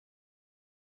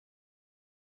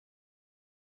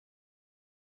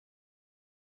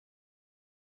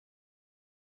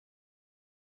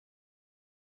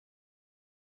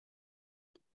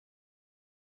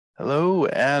Hello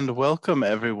and welcome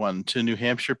everyone to New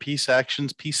Hampshire Peace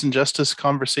Action's Peace and Justice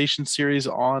Conversation Series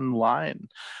online.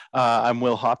 I'm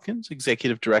Will Hopkins,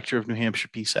 Executive Director of New Hampshire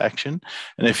Peace Action.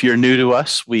 And if you're new to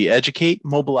us, we educate,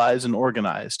 mobilize, and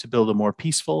organize to build a more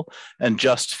peaceful and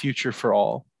just future for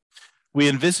all. We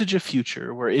envisage a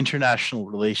future where international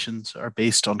relations are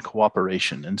based on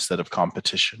cooperation instead of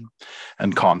competition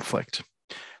and conflict,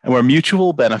 and where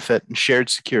mutual benefit and shared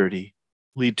security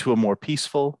lead to a more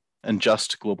peaceful and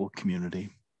just global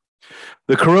community.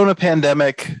 The corona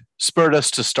pandemic spurred us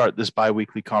to start this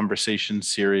bi-weekly conversation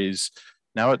series.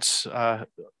 Now it's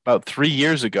about 3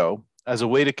 years ago as a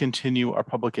way to continue our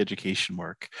public education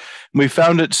work. And we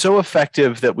found it so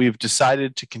effective that we've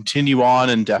decided to continue on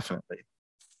indefinitely.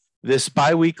 This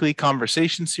bi-weekly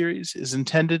conversation series is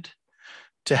intended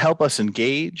to help us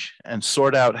engage and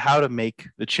sort out how to make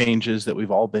the changes that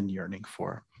we've all been yearning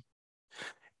for.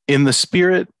 In the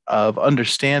spirit of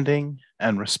understanding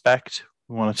and respect,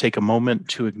 we want to take a moment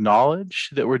to acknowledge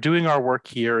that we're doing our work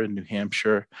here in New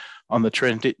Hampshire on the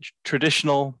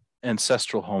traditional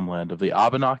ancestral homeland of the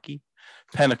Abenaki,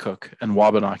 Pennacook, and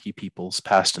Wabanaki peoples,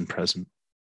 past and present.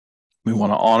 We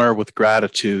want to honor with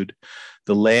gratitude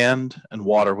the land and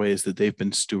waterways that they've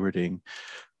been stewarding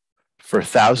for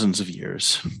thousands of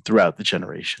years throughout the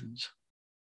generations.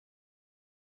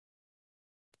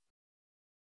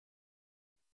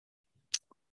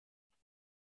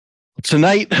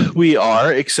 Tonight, we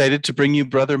are excited to bring you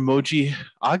Brother Moji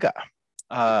Agha.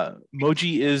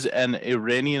 Moji is an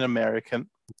Iranian-American,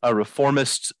 a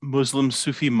reformist Muslim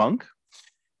Sufi monk.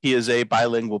 He is a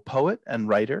bilingual poet and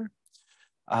writer.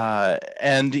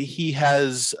 And he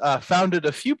has founded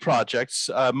a few projects,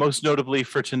 most notably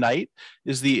for tonight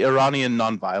is the Iranian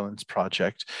Nonviolence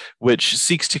project, which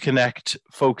seeks to connect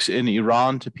folks in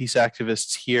Iran to peace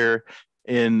activists here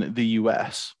in the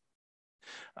US.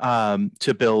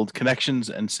 To build connections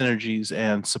and synergies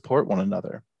and support one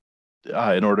another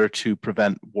in order to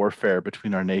prevent warfare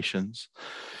between our nations.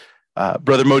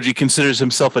 Brother Moji considers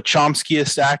himself a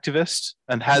Chomskyist activist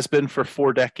and has been for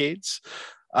 4 decades.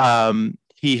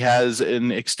 He has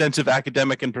an extensive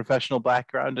academic and professional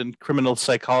background in clinical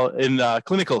psychology,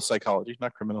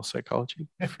 not criminal psychology,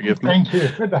 forgive me. Thank you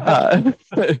for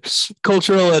that.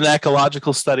 Cultural and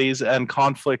ecological studies and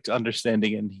conflict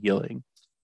understanding and healing.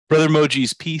 Brother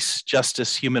Moji's peace,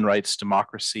 justice, human rights,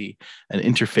 democracy, and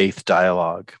interfaith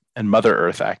dialogue and Mother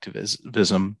Earth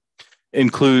activism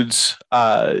includes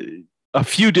a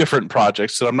few different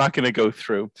projects that I'm not going to go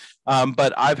through,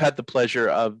 but I've had the pleasure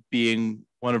of being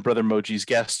one of Brother Moji's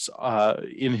guests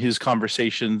in his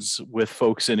conversations with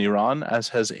folks in Iran, as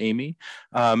has Amy.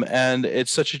 And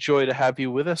it's such a joy to have you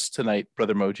with us tonight,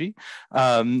 Brother Moji.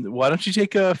 Why don't you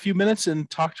take a few minutes and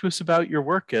talk to us about your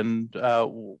work and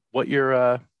what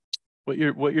you're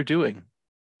doing.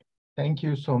 Thank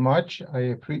you so much.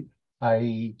 I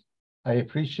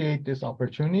appreciate this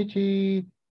opportunity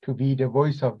to be the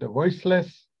voice of the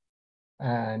voiceless,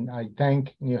 and I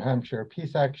thank New Hampshire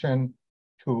Peace Action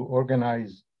to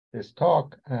organize this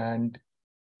talk, and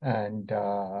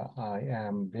I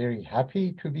am very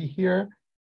happy to be here.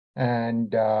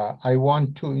 And I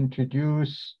want to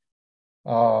introduce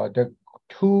the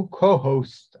 2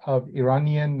 co-hosts of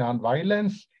Iranian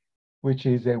Nonviolence, which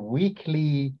is a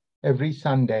weekly, every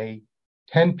Sunday,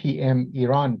 10 p.m.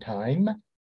 Iran time,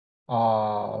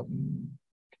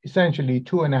 essentially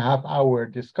 2.5-hour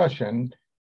discussion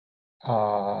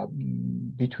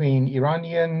between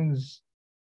Iranians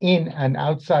in and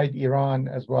outside Iran,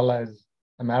 as well as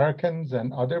Americans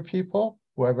and other people,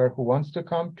 whoever who wants to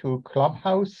come to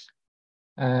Clubhouse.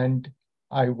 And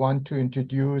I want to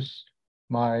introduce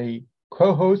my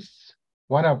co-hosts.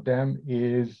 One of them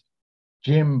is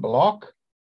Jim Block,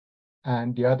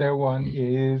 and the other one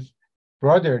is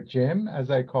Brother Jim,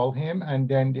 as I call him, and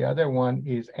then the other one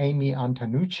is Amy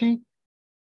Antonucci,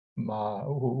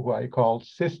 who I call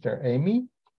Sister Amy.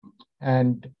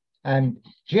 And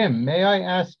Jim, may I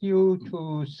ask you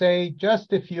to say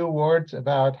just a few words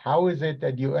about how is it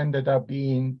that you ended up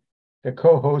being the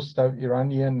co-host of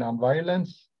Iranian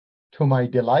Nonviolence, to my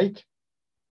delight?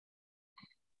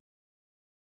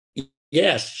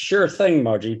 Yes, sure thing,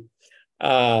 Moji.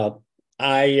 I'm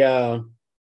a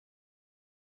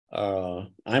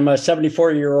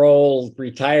 74-year-old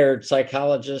retired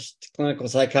psychologist, clinical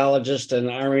psychologist,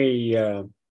 and Army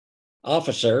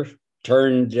officer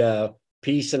turned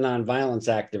peace and nonviolence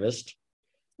activist.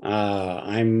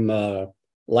 I'm,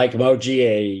 like Moji,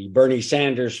 a Bernie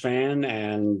Sanders fan,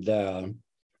 and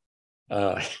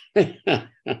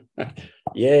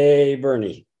yay,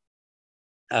 Bernie.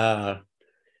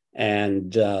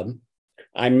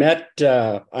 I met,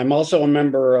 I'm also a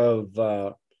member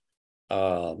of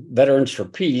Veterans for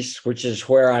Peace, which is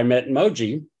where I met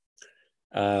Moji.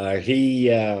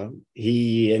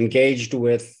 He engaged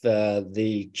with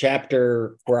the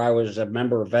chapter where I was a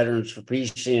member of Veterans for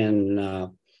Peace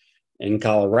in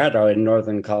Colorado, in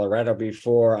northern Colorado,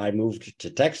 before I moved to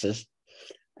Texas.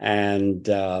 And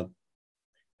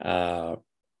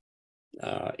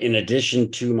in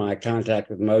addition to my contact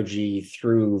with Moji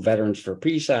through Veterans for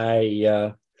Peace,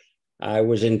 I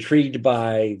was intrigued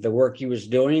by the work he was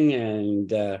doing and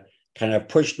kind of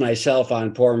pushed myself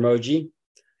on poor Moji.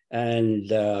 And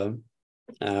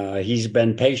he's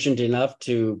been patient enough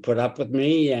to put up with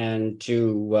me and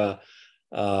to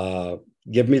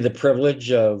give me the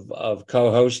privilege of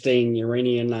co-hosting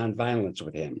Iranian Nonviolence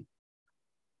with him.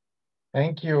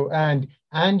 Thank you. And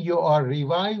you are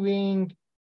reviving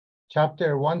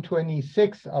chapter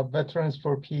 126 of Veterans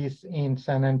for Peace in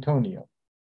San Antonio.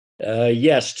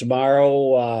 Yes,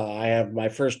 tomorrow I have my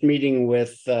first meeting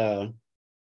with the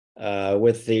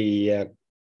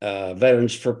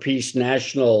Veterans for Peace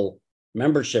National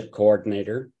Membership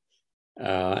Coordinator,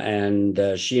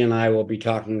 and she and I will be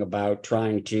talking about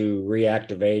trying to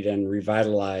reactivate and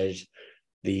revitalize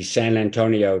the San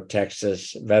Antonio,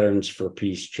 Texas Veterans for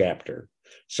Peace chapter.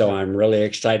 So I'm really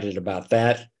excited about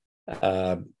that.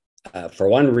 For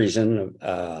one reason,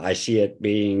 I see it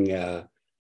being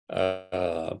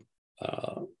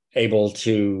able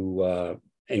to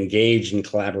engage and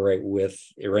collaborate with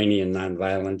Iranian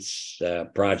Nonviolence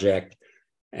project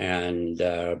and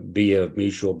be of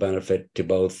mutual benefit to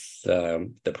both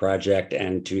the project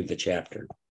and to the chapter.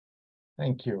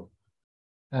 Thank you.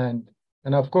 And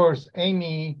of course,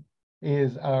 Amy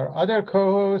is our other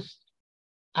co-host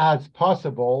as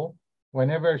possible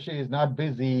whenever she is not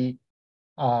busy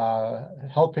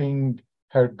helping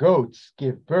her goats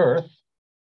give birth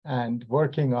and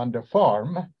working on the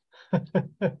farm.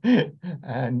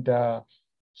 And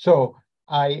so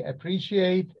I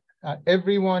appreciate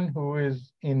everyone who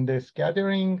is in this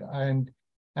gathering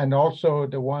and also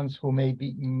the ones who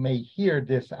may hear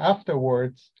this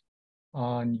afterwards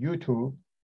on YouTube.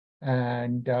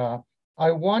 And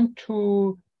I want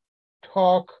to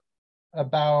talk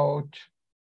about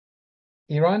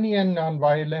Iranian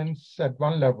nonviolence at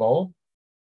one level,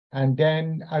 and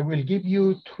then I will give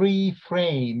you three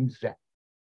frames,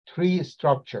 three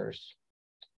structures,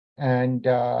 but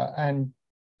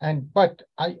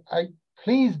I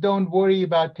please don't worry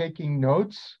about taking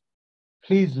notes.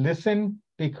 Please listen,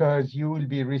 because you will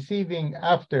be receiving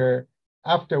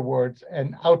afterwards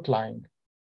an outline.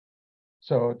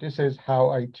 So this is how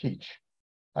I teach.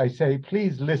 I say,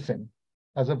 please listen,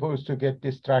 as opposed to get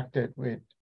distracted with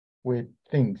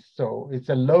things. So it's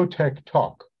a low-tech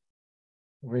talk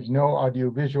with no audio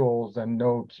visuals and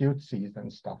no cutesies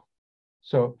and stuff.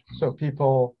 So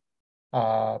people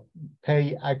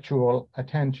pay actual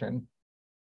attention,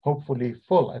 hopefully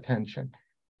full attention.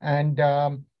 And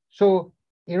so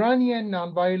Iranian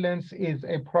Nonviolence is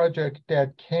a project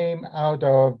that came out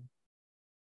of,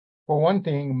 for one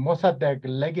thing, Mossadegh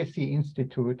Legacy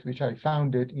Institute, which I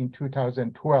founded in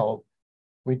 2012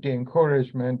 with the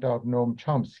encouragement of Noam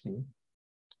Chomsky.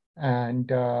 And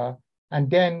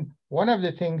then one of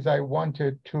the things I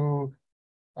wanted to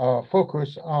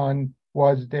focus on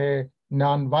was the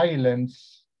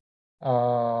nonviolence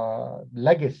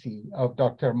legacy of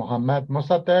Dr. Mohammad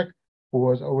Mossadegh, who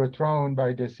was overthrown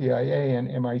by the CIA and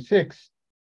MI6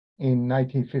 in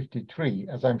 1953.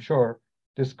 As I'm sure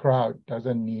this crowd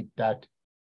doesn't need that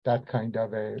kind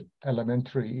of a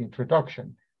elementary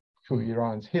introduction to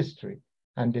Iran's history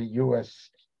and the US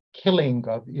killing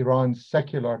of Iran's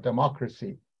secular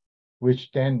democracy,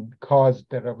 which then caused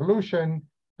the revolution,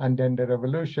 and then the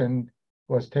revolution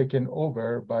was taken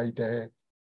over by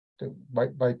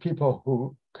by people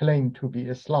who claim to be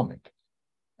Islamic.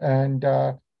 And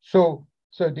so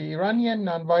the Iranian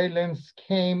nonviolence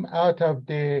came out of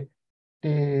the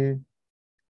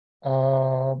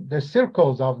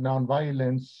Circles of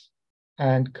Nonviolence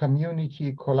and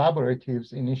Community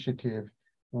Collaboratives Initiative,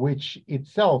 which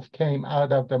itself came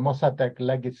out of the Mossadegh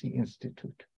Legacy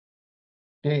Institute.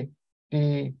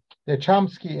 The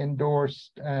Chomsky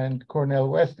endorsed and Cornel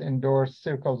West endorsed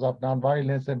Circles of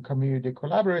Nonviolence and Community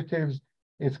Collaboratives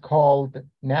is called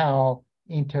now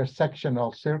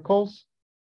intersectional circles.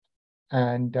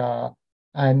 And then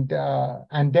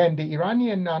the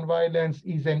Iranian nonviolence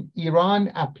is an Iran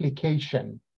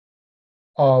application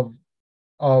of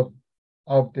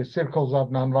the Circles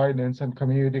of Nonviolence and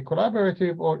Community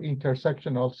Collaborative, or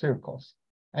intersectional circles,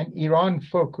 an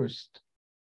Iran-focused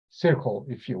circle,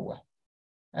 if you will.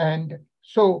 And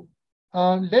so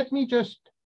let me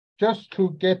just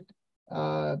to get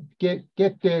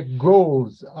get the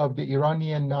goals of the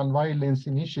Iranian Nonviolence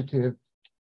Initiative,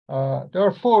 there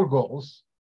are 4 goals,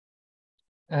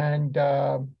 and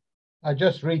I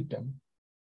just read them.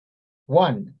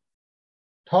 1,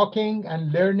 talking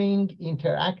and learning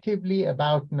interactively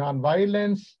about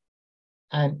nonviolence,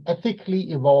 an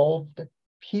ethically evolved,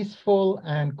 peaceful,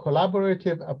 and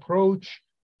collaborative approach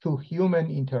to human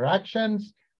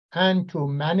interactions and to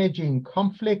managing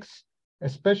conflicts,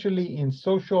 especially in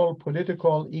social,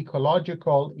 political,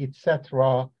 ecological,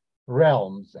 etc.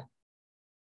 realms.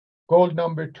 Goal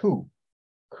number 2,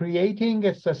 creating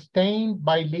a sustained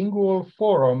bilingual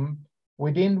forum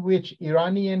within which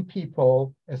Iranian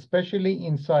people, especially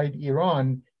inside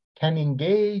Iran, can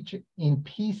engage in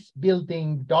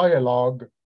peace-building dialogue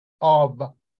of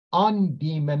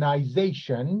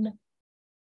undemonization,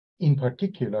 in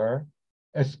particular,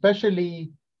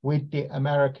 especially with the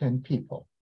American people.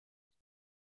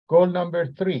 Goal number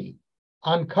 3,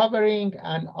 uncovering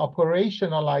and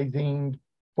operationalizing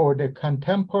for the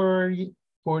contemporary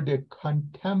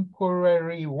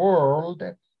world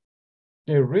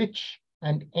the rich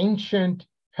and ancient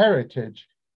heritage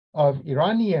of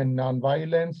Iranian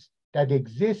nonviolence that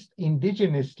exists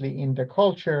indigenously in the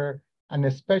culture and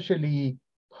especially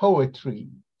poetry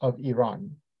of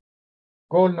Iran.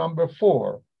 Goal number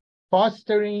 4,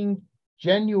 fostering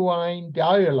genuine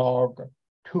dialogue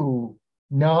to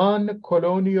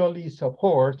non-colonially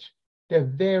support the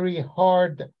very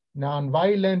hard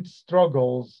nonviolent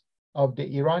struggles of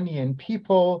the Iranian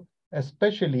people,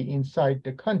 especially inside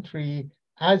the country,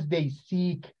 as they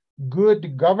seek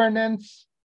good governance,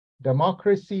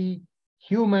 democracy,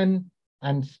 human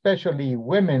and especially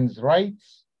women's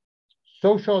rights,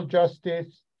 social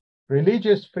justice,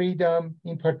 religious freedom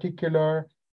in particular,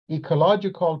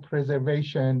 ecological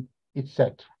preservation,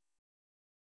 etc.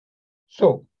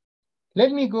 So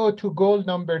let me go to goal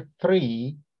number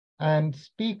 3 and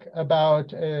speak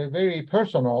about a very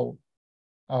personal,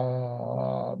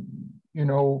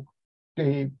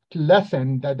 the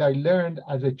lesson that I learned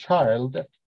as a child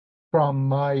from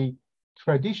my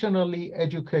traditionally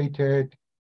educated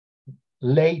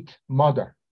late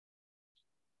mother.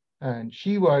 And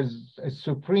she was a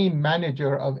supreme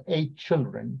manager of 8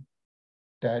 children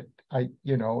that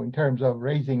in terms of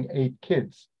raising 8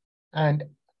 kids. And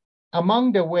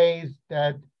among the ways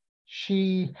that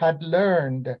she had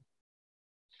learned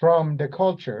from the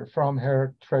culture, from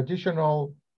her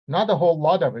traditional, not a whole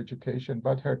lot of education,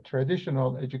 but her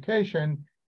traditional education,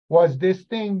 was this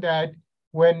thing that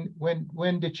when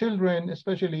the children,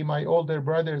 especially my older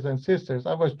brothers and sisters,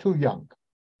 I was too young.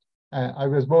 I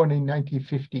was born in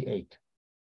 1958,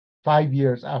 5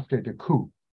 years after the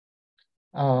coup.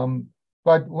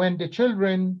 But when the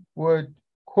children would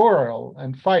quarrel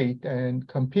and fight and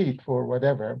compete for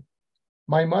whatever,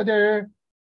 my mother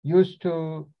used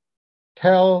to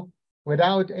tell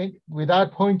without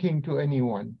pointing to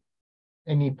anyone,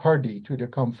 any party to the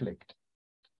conflict.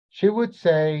 She would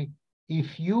say,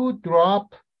 if you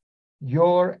drop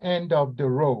your end of the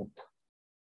rope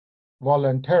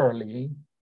voluntarily,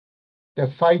 the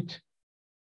fight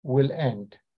will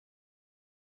end.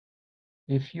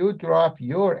 If you drop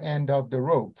your end of the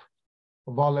rope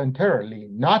voluntarily,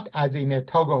 not as in a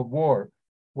tug of war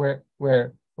where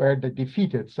the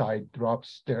defeated side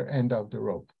drops their end of the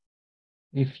rope.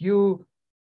 If you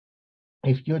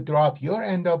drop your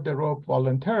end of the rope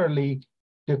voluntarily,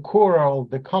 the quarrel,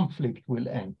 the conflict will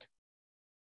end.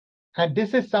 And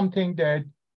this is something that,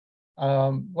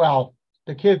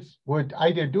 the kids would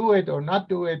either do it or not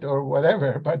do it or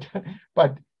whatever. But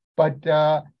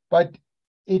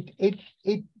it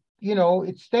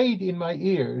stayed in my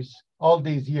ears all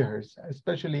these years,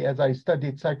 especially as I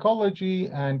studied psychology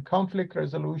and conflict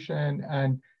resolution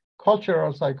and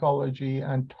cultural psychology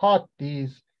and taught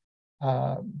these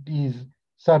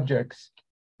subjects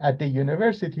at the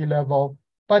university level.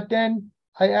 But then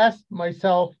I asked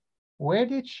myself, where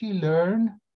did she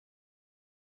learn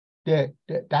that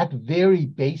very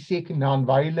basic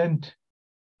nonviolent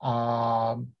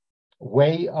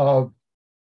way of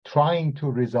trying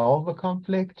to resolve a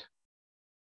conflict?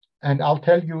 And I'll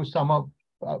tell you some of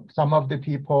the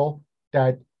people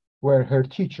that were her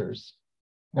teachers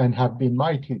and have been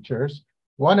my teachers.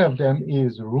 One of them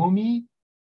is Rumi,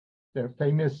 the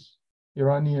famous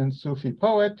Iranian Sufi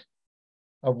poet,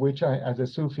 of which as a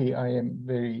Sufi, I am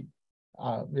very,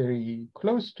 very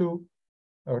close to,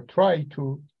 or try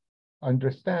to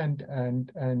understand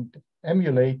and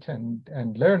emulate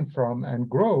and learn from and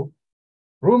grow.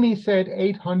 Rumi said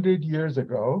 800 years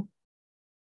ago,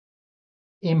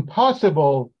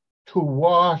 impossible to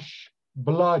wash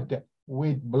blood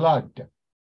with blood.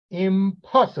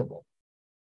 Impossible.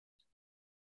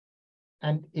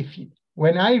 And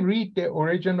when I read the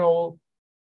original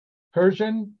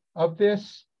version of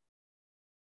this,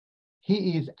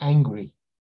 he is angry.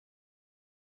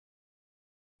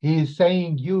 He is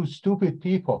saying, you stupid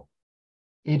people,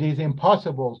 it is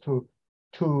impossible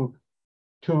to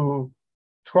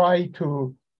try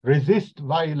to resist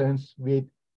violence with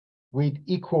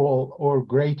equal or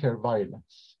greater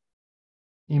violence.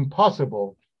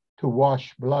 Impossible to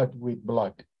wash blood with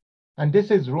blood. And this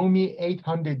is Rumi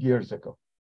 800 years ago.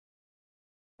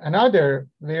 Another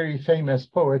very famous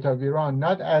poet of Iran,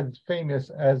 not as famous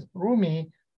as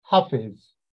Rumi,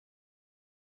 Hafiz.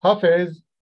 Hafiz,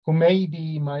 who may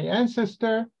be my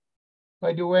ancestor,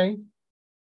 by the way.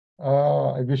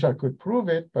 I wish I could prove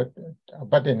it,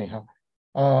 but anyhow.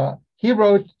 He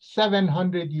wrote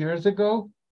 700 years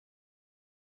ago.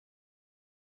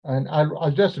 And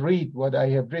I'll just read what I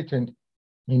have written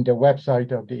in the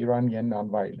website of the Iranian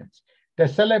Nonviolence. The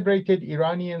celebrated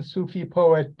Iranian Sufi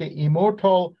poet, the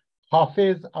immortal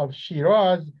Hafiz of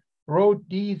Shiraz, wrote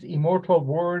these immortal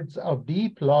words of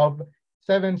deep love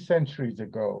 7 centuries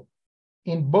ago.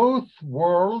 In both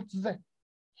worlds,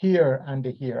 here and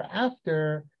the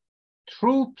hereafter,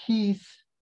 true peace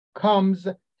comes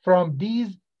from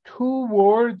these 2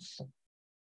 words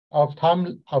of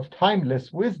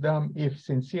timeless wisdom, if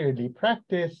sincerely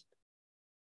practiced,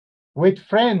 with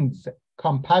friends,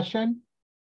 compassion,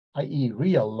 i.e.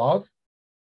 real love,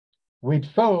 with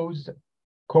foes,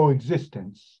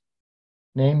 coexistence,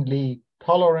 namely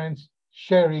tolerance,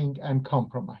 sharing, and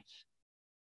compromise.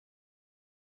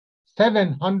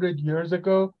 700 years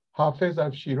ago, Hafiz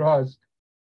of Shiraz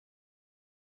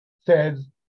says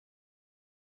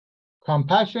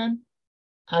compassion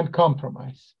and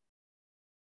compromise.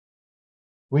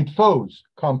 With foes,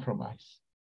 compromise.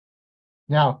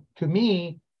 Now, to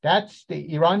me, that's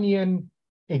the Iranian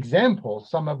example,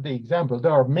 some of the examples.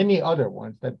 There are many other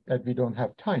ones that we don't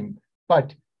have time.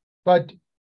 But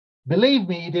believe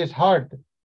me, it is hard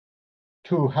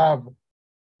to have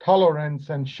tolerance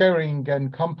and sharing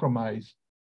and compromise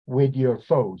with your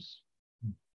foes.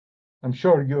 I'm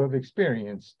sure you have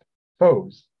experienced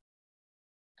foes.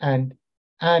 And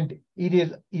it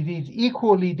is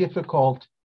equally difficult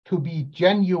to be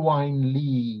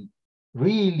genuinely,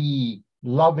 really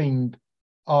loving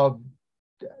of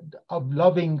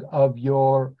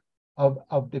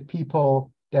the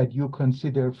people that you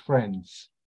consider friends.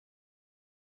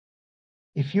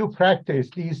 If you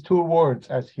practice these 2 words,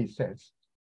 as he says,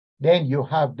 then you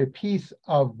have the peace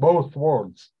of both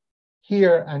worlds,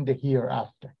 here and the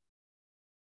hereafter.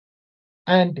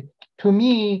 And to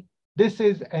me, this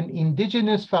is an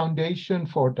indigenous foundation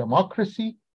for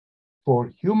democracy, for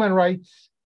human rights,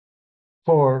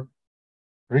 for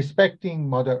respecting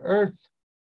Mother Earth.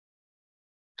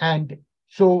 And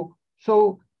so,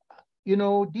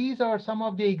 these are some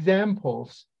of the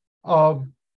examples of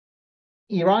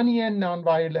Iranian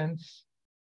nonviolence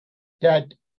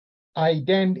that I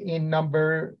then in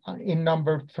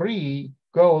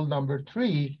goal number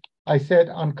 3, I said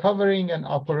uncovering and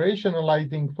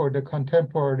operationalizing for the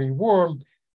contemporary world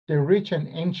the rich and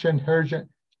ancient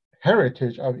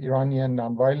heritage of Iranian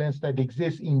nonviolence that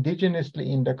exists indigenously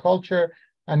in the culture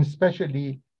and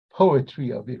especially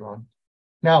poetry of Iran.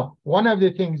 Now, one of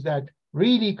the things that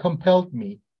really compelled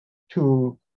me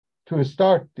to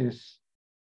start this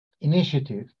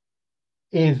initiative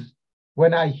is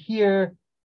when I hear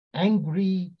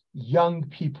angry young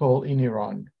people in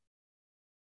Iran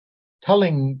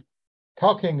talking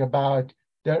about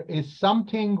there is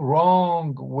something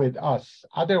wrong with us,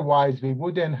 otherwise we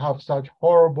wouldn't have such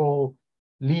horrible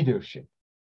leadership.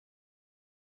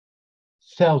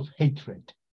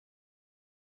 Self-hatred.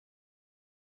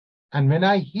 And when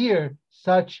I hear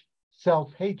such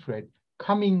self-hatred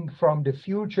coming from the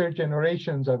future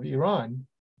generations of Iran,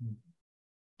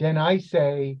 then I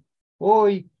say,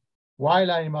 boy,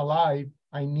 while I'm alive,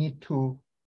 I need to,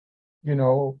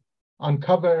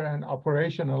 uncover and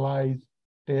operationalize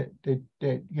the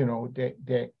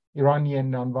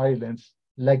Iranian nonviolence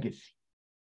legacy.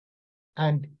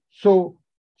 And so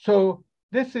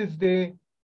this is the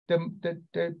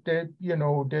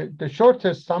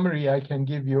shortest summary I can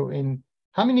give you. In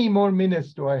how many more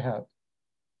minutes do I have?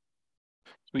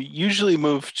 We usually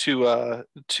move to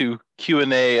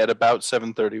Q&A at about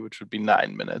 7:30, which would be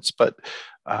 9 minutes. But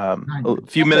a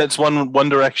few minutes one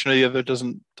direction or the other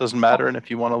doesn't matter. And if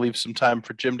you want to leave some time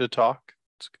for Jim to talk,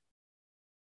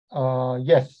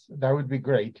 yes, that would be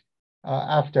great.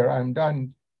 After I'm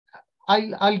done,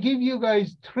 I'll give you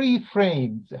guys 3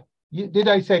 frames. Did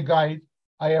I say guys?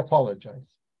 I apologize.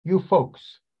 You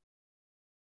folks,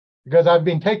 because I've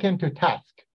been taken to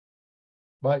task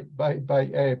by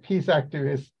a peace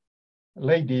activist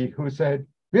lady who said,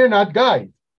 "We're not guys."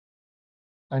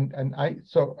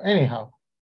 So anyhow,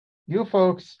 you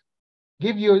folks,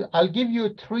 I'll give you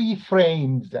 3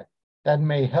 frames that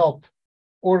may help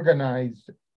organize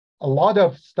a lot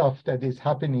of stuff that is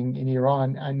happening in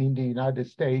Iran and in the United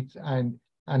States and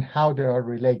how they are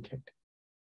related.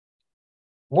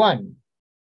 1,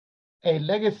 a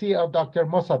legacy of Dr.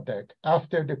 Mossadegh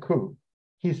after the coup.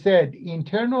 He said,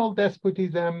 internal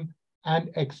despotism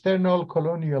and external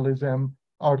colonialism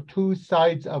are 2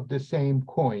 sides of the same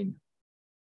coin.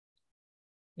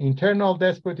 Internal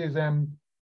despotism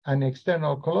and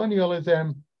external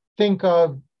colonialism, think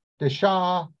of the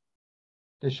Shah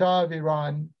of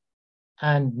Iran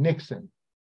and Nixon,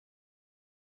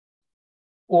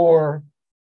 or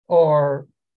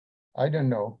I don't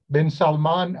know, bin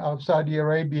Salman of Saudi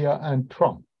Arabia and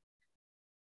Trump.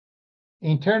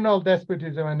 Internal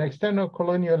despotism and external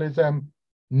colonialism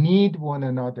need one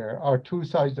another, are 2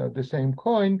 sides of the same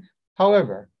coin.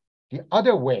 However, the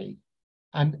other way,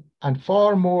 and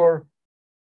far more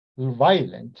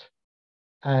violent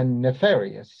and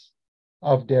nefarious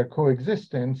of their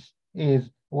coexistence, is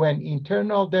when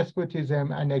internal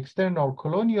despotism and external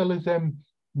colonialism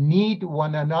need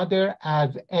one another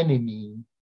as enemies,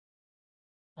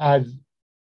 as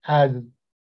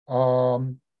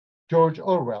George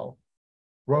Orwell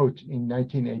wrote in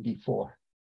 1984.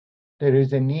 There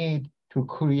is a need to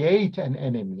create an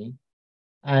enemy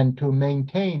and to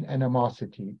maintain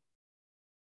animosity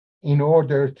in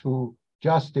order to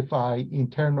justify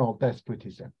internal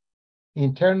despotism.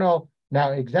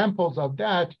 Now examples of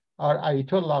that are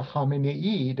Ayatollah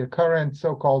Khamenei, the current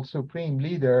so-called supreme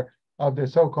leader of the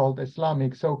so-called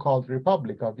Islamic so-called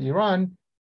Republic of Iran,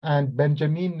 and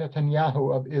Benjamin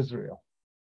Netanyahu of Israel.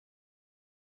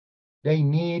 They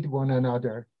need one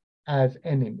another as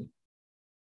enemies.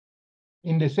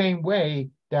 In the same way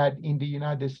that in the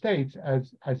United States,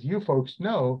 as you folks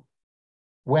know,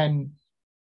 when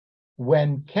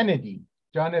Kennedy,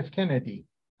 John F. Kennedy,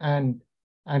 and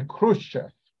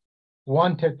Khrushchev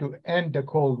wanted to end the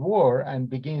Cold War and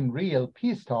begin real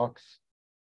peace talks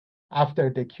after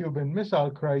the Cuban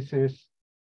Missile Crisis,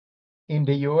 in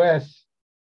the US,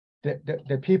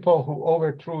 the people who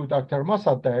overthrew Dr.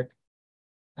 Mossadegh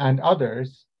and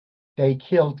others, they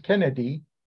killed Kennedy.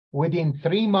 Within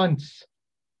 3 months,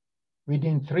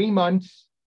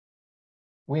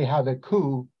 we have a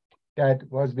coup that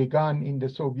was begun in the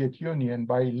Soviet Union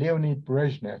by Leonid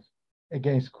Brezhnev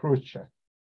against Khrushchev.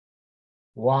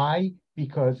 Why?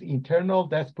 Because internal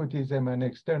despotism and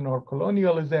external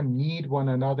colonialism need one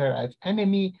another as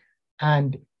enemy,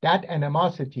 and that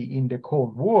animosity in the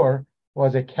Cold War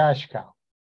was a cash cow.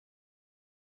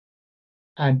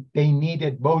 And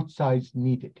both sides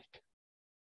needed it.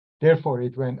 Therefore,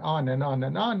 it went on and on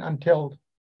and on until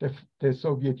the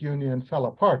Soviet Union fell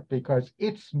apart, because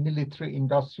its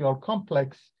military-industrial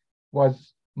complex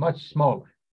was much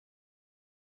smaller.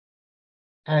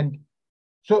 And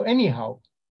so anyhow,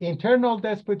 internal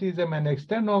despotism and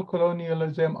external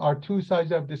colonialism are 2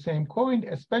 sides of the same coin,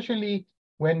 especially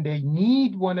when they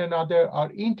need one another,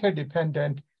 are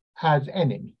interdependent as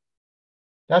enemies.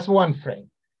 That's one frame.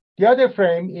 The other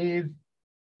frame is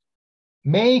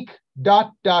make ...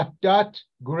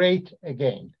 great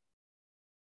again.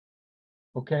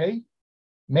 Okay?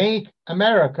 Make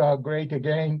America great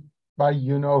again by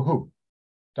you-know-who,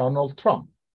 Donald Trump.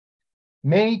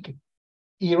 Make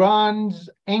Iran's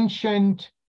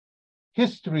ancient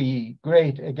history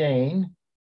great again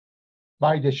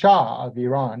by the Shah of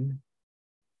Iran.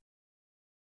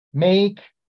 Make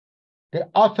the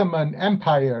Ottoman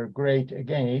Empire great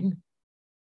again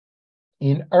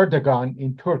in Erdogan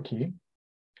in Turkey.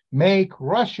 Make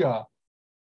Russia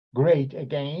great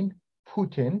again,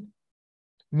 Putin.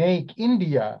 Make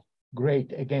India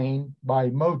great again by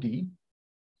Modi.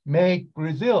 Make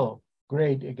Brazil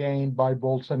great again by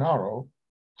Bolsonaro.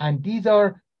 And these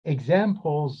are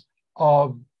examples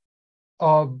of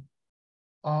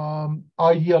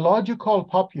ideological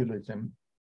populism,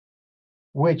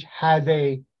 which has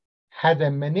a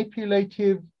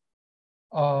manipulative,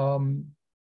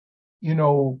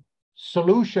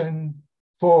 solution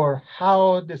for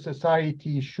how the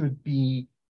society should be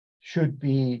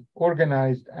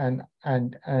organized and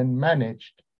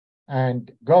managed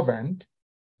and governed.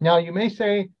 Now you may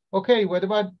say, okay, what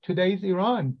about today's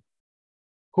Iran?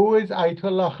 Who is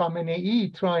Ayatollah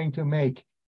Khamenei trying to make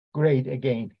great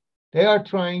again? They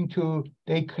claim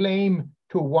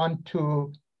to want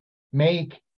to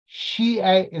make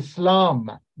Shia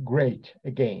Islam great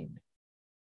again.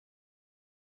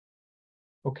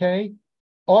 Okay?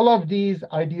 All of these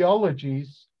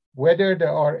ideologies, whether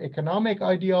they are economic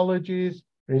ideologies,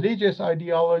 religious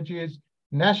ideologies,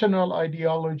 national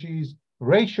ideologies,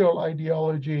 racial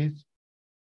ideologies.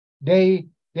 They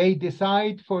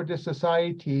decide for the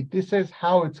society, this is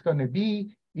how it's going to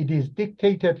be. It is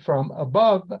dictated from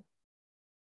above,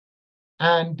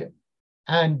 and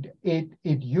it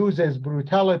uses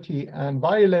brutality and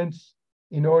violence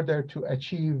in order to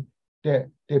achieve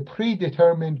the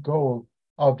predetermined goal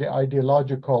of the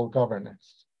ideological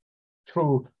governance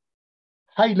through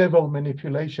high-level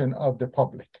manipulation of the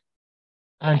public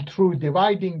and through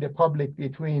dividing the public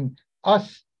between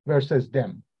us versus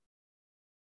them.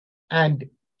 And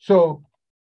so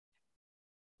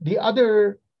the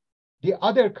other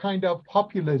kind of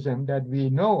populism that we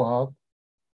know of,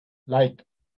 like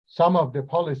some of the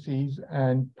policies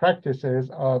and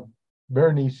practices of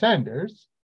Bernie Sanders,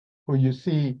 who you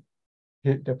see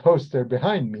the poster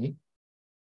behind me,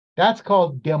 that's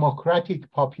called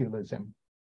democratic populism.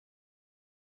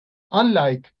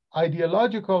 Unlike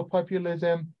ideological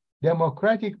populism,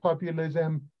 democratic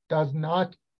populism does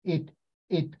not, it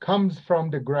comes from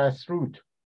the grassroots.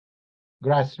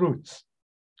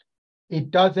 It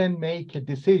doesn't make a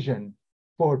decision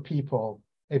for people,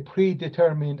 a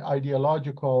predetermined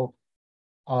ideological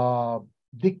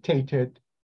dictated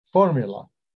formula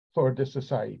for the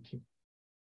society,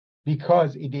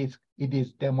 because it is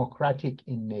democratic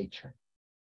in nature.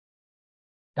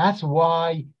 That's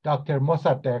why Dr.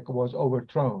 Mossadegh was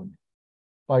overthrown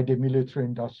by the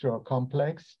military-industrial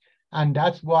complex, and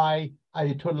that's why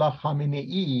Ayatollah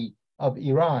Khamenei of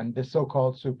Iran, the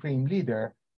so-called supreme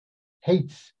leader,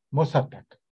 hates Mossadegh.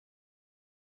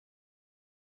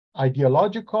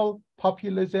 Ideological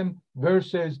populism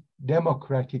versus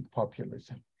democratic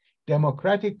populism.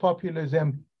 Democratic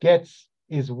populism gets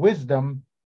its wisdom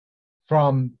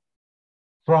from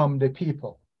the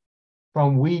people,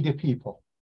 from we the people,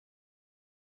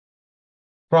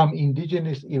 from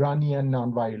indigenous Iranian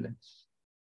nonviolence,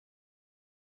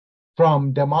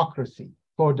 from democracy,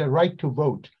 for the right to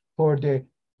vote, for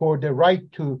the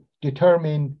right to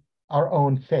determine our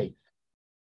own fate,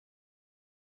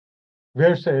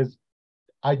 versus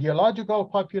ideological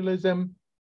populism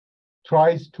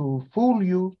tries to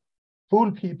fool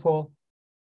people,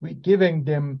 with giving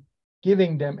them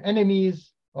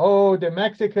enemies. Oh, the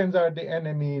Mexicans are the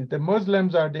enemies, the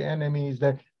Muslims are the enemies,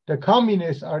 the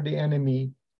communists are the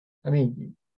enemy. I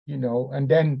mean, and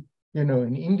then,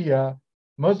 in India,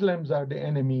 Muslims are the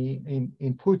enemy.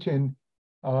 In Putin,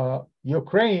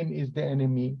 Ukraine is the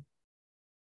enemy.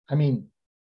 I mean,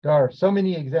 there are so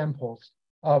many examples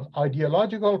of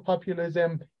ideological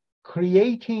populism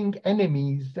creating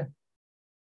enemies,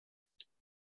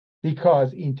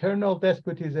 because internal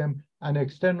despotism and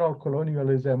external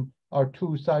colonialism are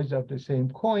two sides of the same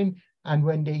coin. And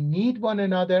when they need one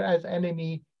another as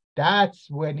enemy, that's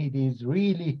when it is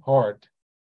really hard,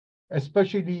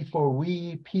 especially for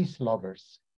we peace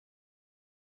lovers,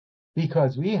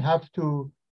 because we have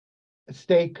to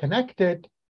stay connected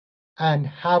and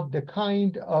have the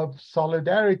kind of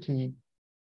solidarity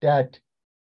that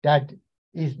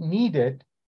is needed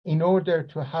in order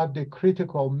to have the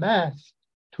critical mass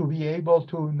to be able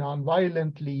to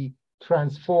nonviolently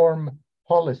transform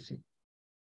policy.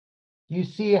 You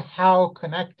see how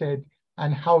connected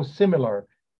and how similar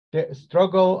the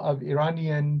struggle of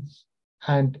Iranians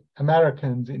and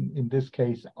Americans in this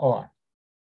case are.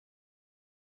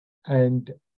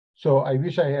 And so I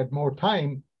wish I had more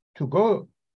time to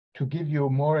give you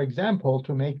more example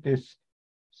to make this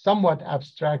somewhat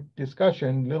abstract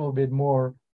discussion a little bit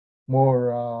more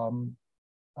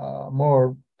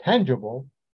tangible.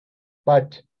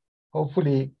 But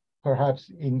hopefully,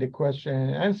 perhaps in the question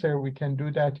and answer, we can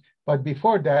do that. But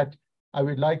before that, I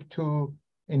would like to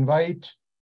invite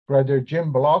Brother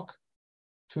Jim Block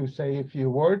to say a few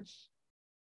words,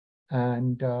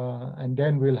 and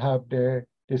then we'll have the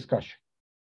discussion.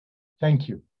 Thank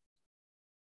you.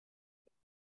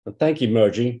 Well, thank you,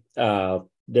 Moji.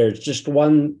 There's just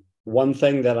one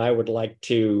thing that I would like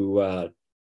to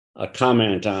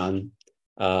comment on,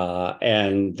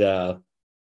 and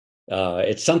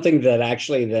it's something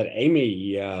that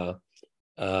Amy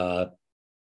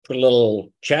put a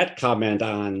little chat comment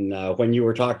on when you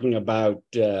were talking about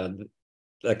the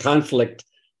conflict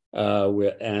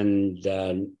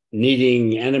and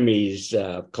needing enemies,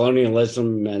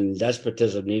 colonialism and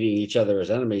despotism needing each other as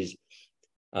enemies.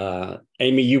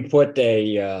 Amy, you put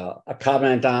a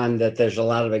comment on that there's a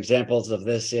lot of examples of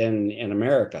this in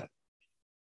America.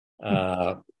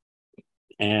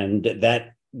 And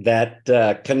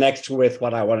that connects with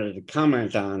what I wanted to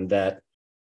comment on, that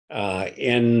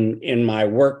in my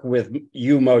work with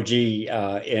you, Moji,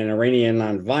 in Iranian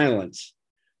Nonviolence,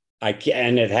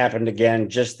 and it happened again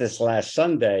just this last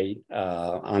Sunday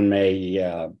on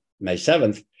May May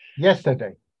 7th.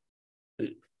 Yesterday.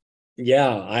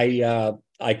 Yeah,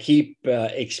 I keep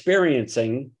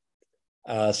experiencing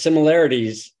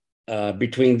similarities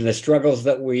between the struggles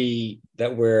that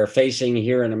we're facing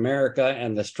here in America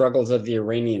and the struggles of the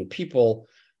Iranian people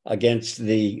against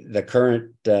the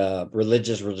current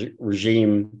religious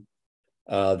regime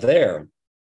there,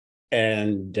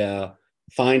 and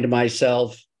find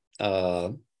myself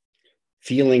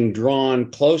feeling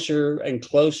drawn closer and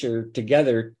closer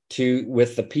together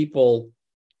with the people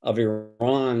of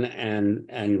Iran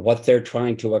and what they're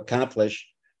trying to accomplish.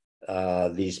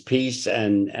 These peace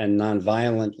and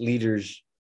nonviolent leaders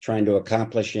trying to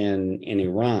accomplish in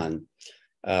Iran,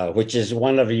 which is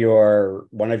one of your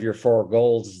 4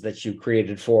 goals that you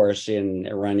created for us in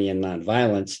Iranian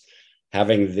Nonviolence,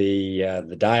 having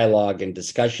the dialogue and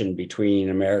discussion between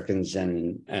Americans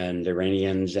and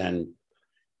Iranians, and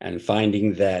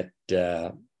finding that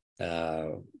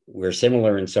we're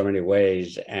similar in so many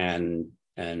ways and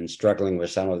struggling with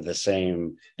some of the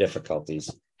same difficulties.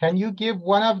 Can you give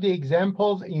one of the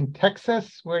examples in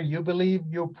Texas where you believe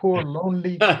you poor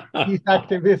lonely peace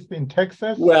activist in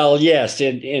Texas? Well, yes,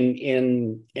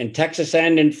 in Texas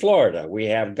and in Florida, we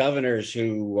have governors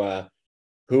who are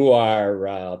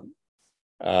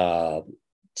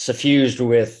suffused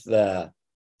with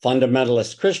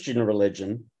fundamentalist Christian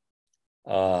religion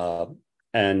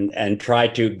and try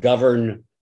to govern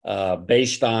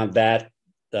based on that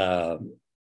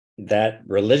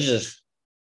religious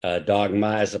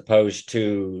dogma, as opposed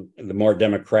to the more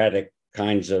democratic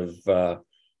kinds of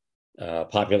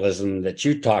populism that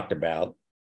you talked about.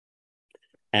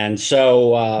 And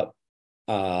so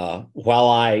while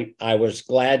I was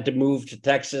glad to move to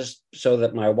Texas so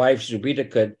that my wife Zubida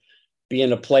could be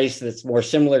in a place that's more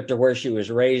similar to where she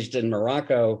was raised in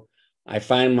Morocco, I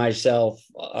find myself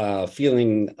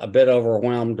feeling a bit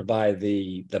overwhelmed by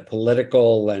the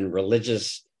political and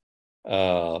religious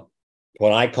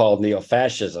what I call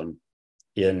neo-fascism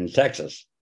in Texas.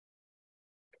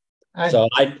 So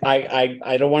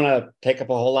I don't want to take up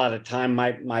a whole lot of time.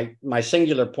 My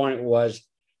singular point was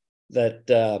that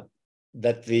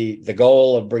the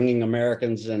goal of bringing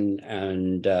Americans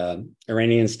and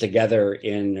Iranians together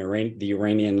in the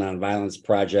Iranian Nonviolence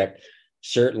Project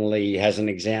certainly has an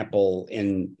example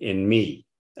in me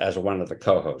as one of the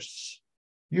co-hosts.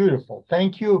 Beautiful,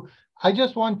 thank you. I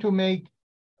just want to make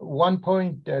one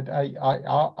point that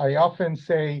I often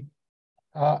say.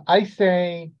 I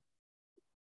say,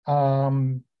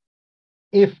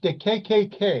 if the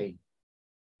KKK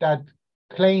that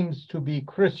claims to be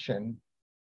Christian,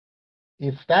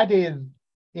 if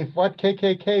what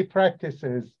KKK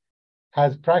practices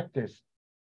has practiced,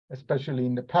 especially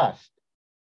in the past,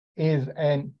 is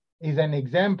an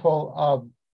example of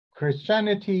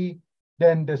Christianity,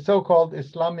 then the so-called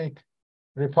Islamic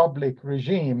Republic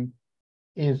regime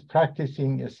is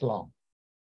practicing Islam.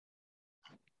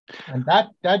 And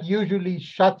that usually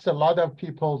shuts a lot of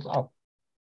people's up.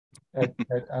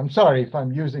 I'm sorry if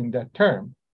I'm using that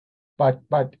term, but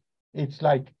it's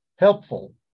like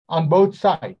helpful on both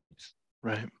sides.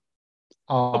 Right.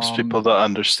 Helps people to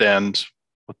understand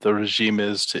what the regime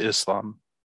is to Islam.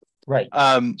 Right.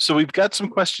 So we've got some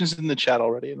questions in the chat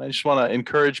already, and I just want to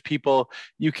encourage people.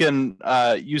 You can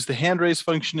use the hand raise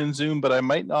function in Zoom, but I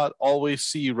might not always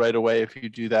see you right away if you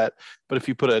do that. But if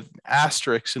you put an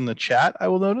asterisk in the chat, I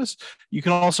will notice. You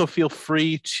can also feel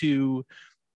free to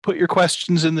put your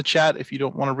questions in the chat if you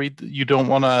don't want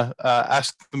to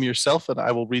ask them yourself, and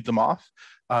I will read them off.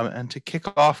 And to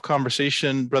kick off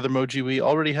conversation, Brother Moji, we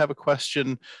already have a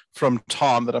question from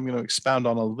Tom that I'm going to expound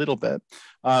on a little bit.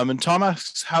 And Tom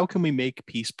asks, how can we make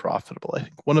peace profitable? I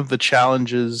think one of the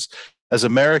challenges as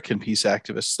American peace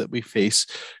activists that we face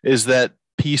is that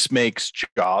peace makes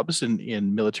jobs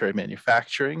in military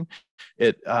manufacturing.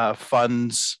 It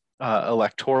funds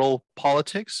electoral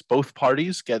politics. Both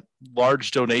parties get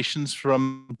large donations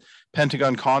from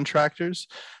Pentagon contractors.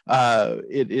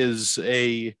 It is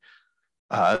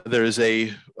there is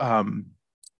a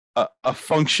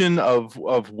function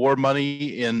of war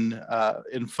money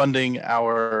in funding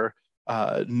our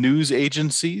news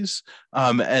agencies,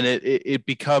 and it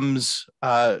becomes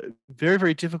very,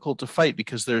 very difficult to fight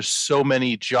because there's so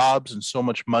many jobs and so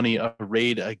much money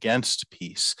arrayed against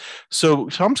peace. So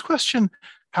Tom's question: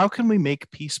 how can we make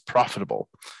peace profitable?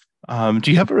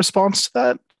 Do you have a response to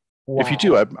that? Wow. If you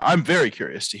do, I'm very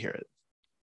curious to hear it.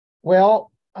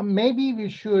 Well, maybe we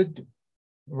should,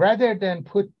 rather than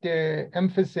put the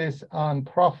emphasis on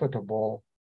profitable,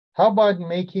 how about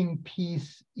making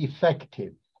peace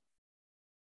effective?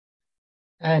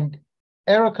 And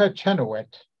Erica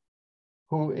Chenoweth,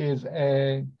 who is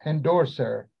an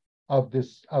endorser of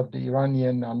the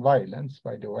Iranian nonviolence,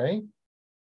 by the way.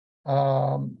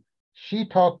 She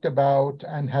talked about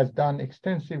and has done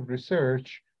extensive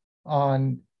research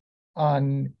on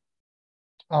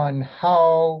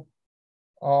how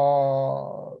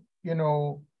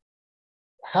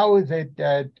how is it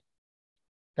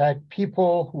that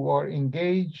people who are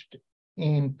engaged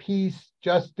in peace,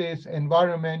 justice,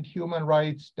 environment, human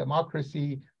rights,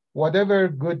 democracy, whatever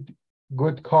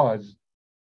good cause.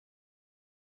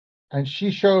 And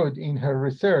she showed in her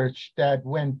research that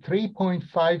when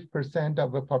 3.5%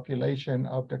 of the population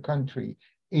of the country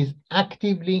is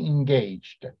actively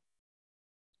engaged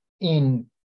in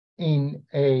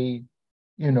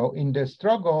the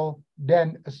struggle,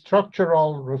 then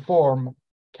structural reform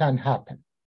can happen.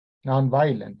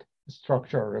 Nonviolent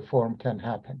structural reform can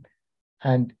happen.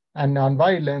 And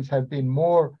nonviolence has been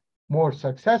more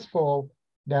successful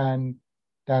than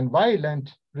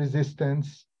violent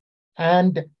resistance,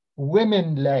 and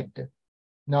women-led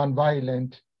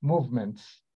nonviolent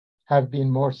movements have been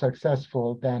more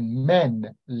successful than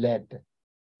men-led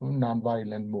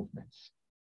nonviolent movements.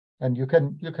 And you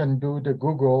can do the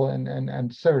Google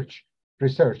and search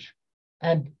research.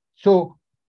 And so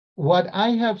what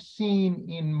I have seen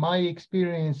in my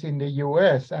experience in the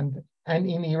US and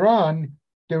in Iran,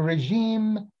 the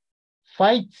regime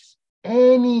fights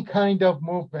any kind of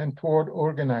movement toward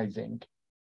organizing.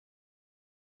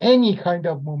 Any kind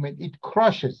of movement, it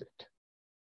crushes it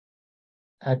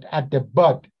at the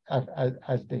bud,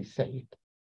 as they say it.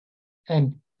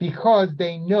 And because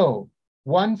they know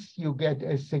once you get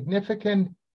a significant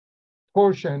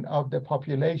portion of the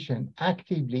population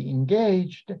actively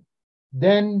engaged,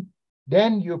 then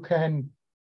you can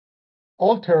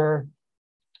alter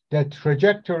the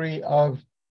trajectory of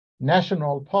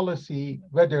national policy,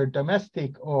 whether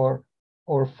domestic or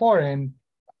foreign,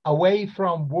 away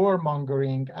from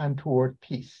warmongering and toward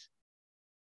peace.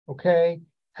 Okay?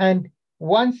 And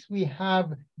once we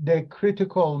have the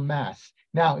critical mass,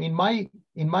 now in my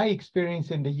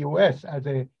experience in the US as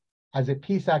a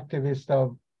peace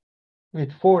activist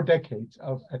with 4 decades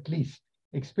of at least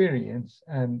experience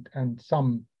and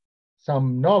some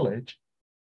knowledge,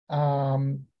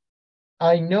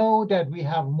 I know that we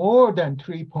have more than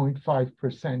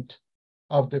 3.5%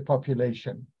 of the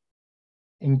population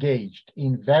engaged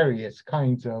in various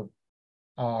kinds of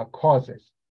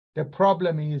causes. The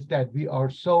problem is that we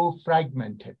are so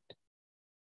fragmented.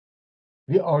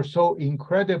 We are so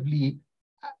incredibly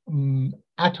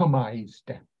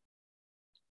atomized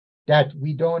that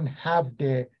we don't have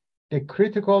the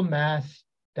critical mass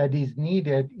that is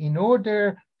needed in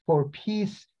order for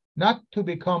peace not to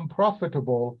become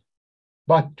profitable,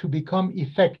 but to become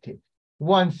effective.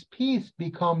 Once peace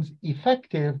becomes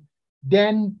effective,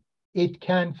 then it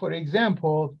can, for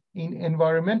example, in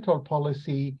environmental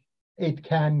policy, it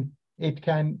can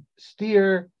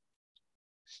steer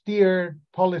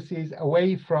policies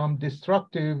away from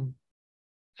destructive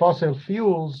fossil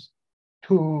fuels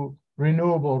to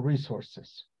renewable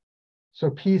resources. So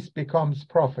peace becomes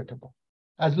profitable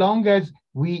as long as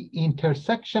we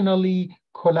intersectionally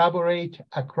collaborate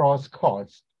across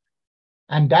cause.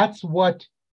 And that's what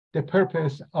the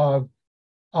purpose of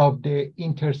the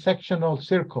intersectional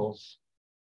circles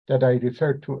that I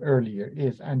referred to earlier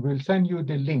is, and we'll send you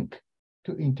the link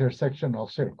to intersectional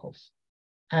circles.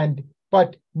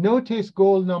 But notice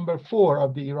goal number 4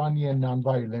 of the Iranian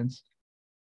nonviolence: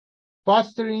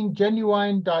 fostering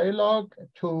genuine dialogue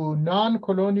to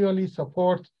non-colonially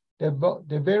support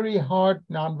the very hard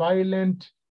nonviolent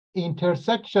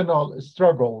intersectional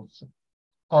struggles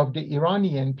of the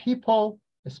Iranian people,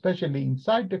 especially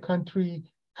inside the country,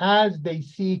 as they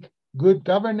seek good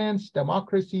governance,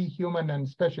 democracy, human and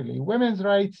especially women's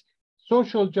rights,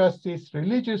 social justice,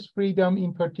 religious freedom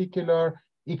in particular,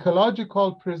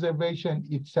 ecological preservation,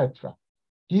 etc.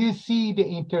 Do you see the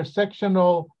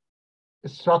intersectional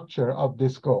structure of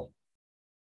this goal?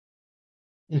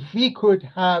 If we could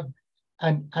have,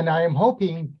 and I am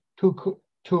hoping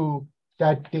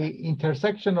that the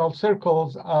intersectional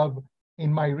circles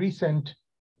in my recent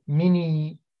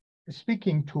mini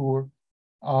speaking tour,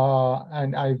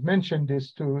 and I've mentioned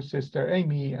this to Sister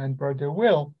Amy and Brother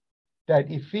Will,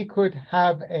 that if we could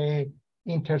have a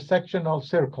intersectional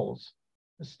circles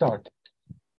started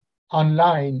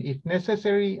online if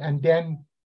necessary, and then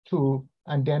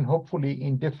hopefully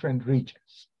in different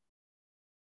regions.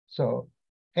 So,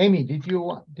 Amy, did you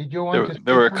want to?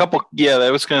 There were a couple. Yeah,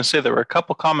 I was going to say there were a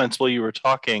couple comments while you were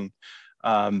talking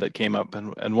that came up,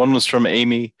 and one was from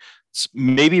Amy.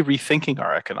 Maybe rethinking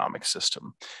our economic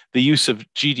system. The use of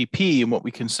GDP and what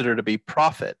we consider to be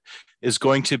profit is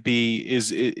going to be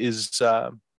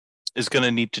is going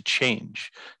to need to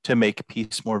change to make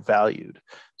peace more valued.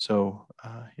 So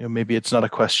maybe it's not a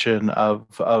question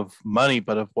of money,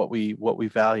 but of what we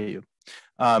value.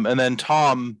 And then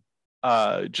Tom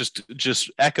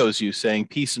just echoes you, saying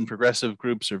peace and progressive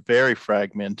groups are very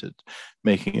fragmented,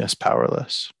 making us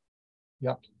powerless.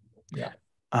 Yeah.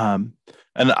 And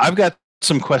I've got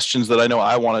some questions that I know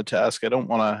I wanted to ask. I don't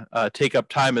want to take up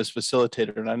time as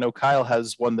facilitator, and I know Kyle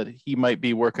has one that he might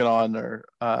be working on, or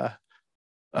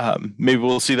maybe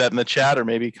we'll see that in the chat, or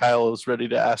maybe Kyle is ready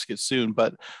to ask it soon.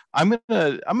 But I'm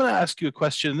gonna ask you a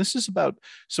question. This is about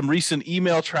some recent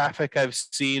email traffic I've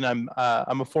seen. I'm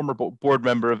a former board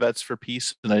member of Vets for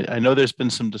Peace, and I know there's been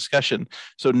some discussion.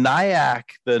 So NIAC,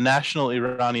 the National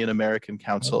Iranian-American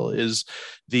Council, is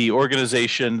the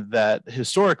organization that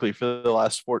historically for the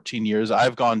last 14 years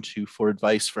I've gone to for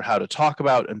advice for how to talk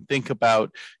about and think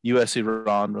about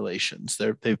U.S.-Iran relations.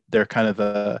 They're kind of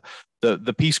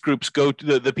the peace groups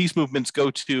the peace movements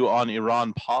go to on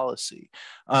Iran policy.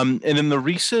 And in the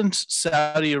recent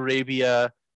Saudi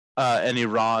Arabia and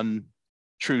Iran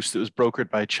truce that was brokered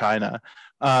by China,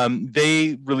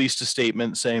 they released a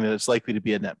statement saying that it's likely to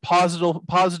be a net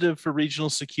positive for regional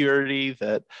security,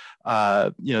 that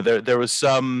there was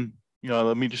some,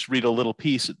 let me just read a little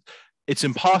piece. It's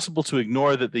impossible to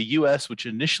ignore that the U.S., which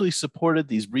initially supported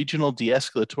these regional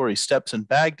de-escalatory steps in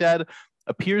Baghdad,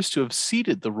 appears to have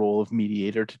ceded the role of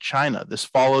mediator to China. This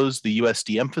follows the U.S.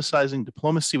 de-emphasizing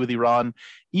diplomacy with Iran,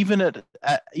 even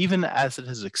as it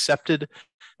has accepted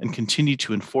and continued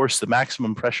to enforce the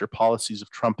maximum pressure policies of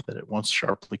Trump that it once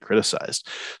sharply criticized.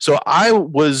 So I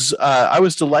was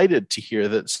delighted to hear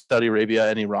that Saudi Arabia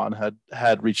and Iran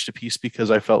had reached a peace,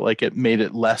 because I felt like it made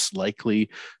it less likely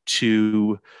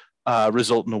to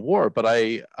result in a war. But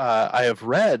I have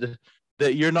read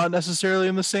that you're not necessarily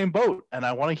in the same boat, and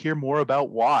I want to hear more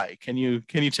about why. Can you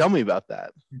tell me about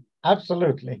that?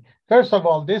 Absolutely. First of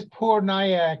all, this poor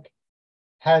NIAC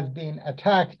has been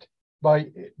attacked by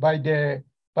the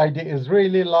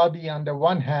Israeli lobby on the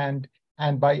one hand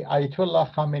and by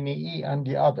Ayatollah Khamenei on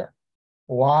the other.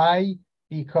 Why?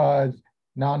 Because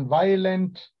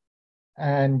nonviolent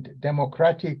and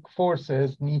democratic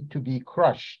forces need to be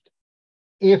crushed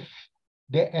if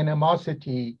the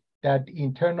animosity that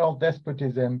internal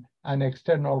despotism and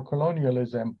external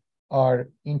colonialism are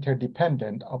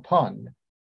interdependent upon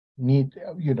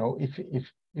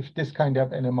if this kind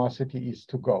of animosity is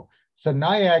to go. So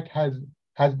NIAC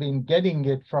has been getting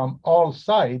it from all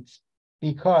sides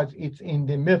because it's in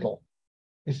the middle.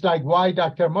 It's like why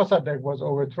Dr. Mossadegh was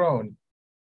overthrown,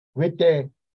 with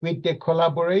the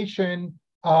collaboration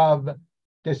of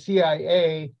the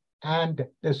CIA and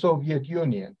the Soviet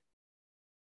Union.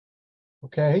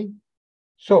 Okay,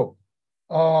 so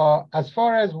as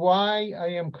far as why I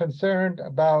am concerned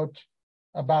about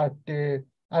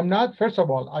first of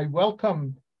all, I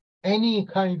welcome any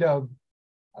kind of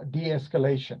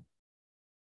de-escalation.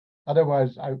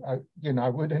 Otherwise, I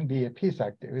wouldn't be a peace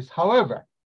activist. However,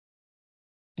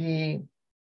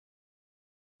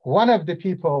 one of the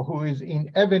people who is in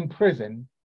Evin prison,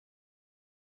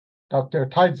 Mr.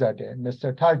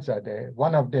 Taidzadeh,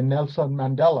 one of the Nelson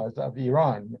Mandelas of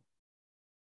Iran,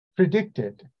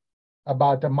 predicted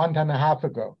about a month and a half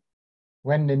ago,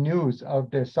 when the news of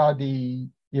the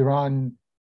Saudi-Iran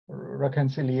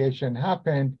reconciliation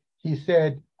happened, he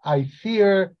said, I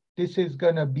fear this is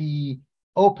going to be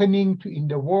opening in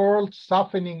the world,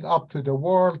 softening up to the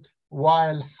world,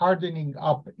 while hardening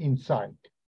up inside.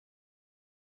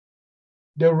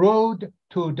 The road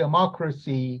to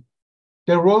democracy,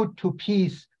 the road to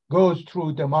peace goes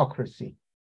through democracy.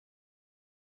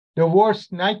 The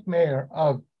worst nightmare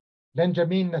of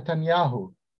Benjamin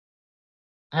Netanyahu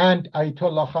and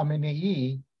Ayatollah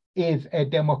Khamenei is a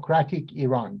democratic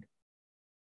Iran.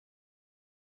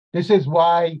 This is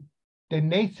why the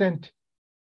nascent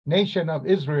nation of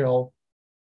Israel,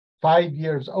 5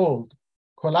 years old,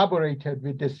 collaborated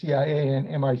with the CIA and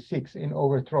MI6 in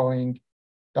overthrowing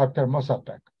Dr.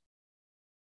 Mossadegh.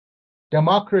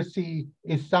 Democracy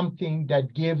is something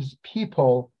that gives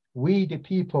people, we the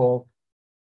people,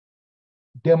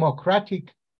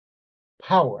 democratic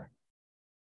power.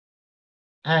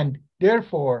 And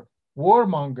therefore,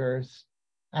 warmongers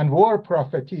and war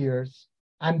profiteers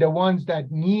and the ones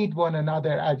that need one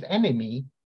another as enemy,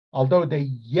 although they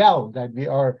yell that we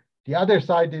are, the other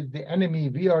side is the enemy,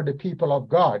 we are the people of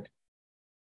God.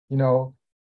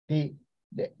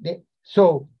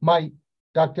 So my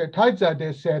Dr.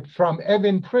 Taidzadeh said, from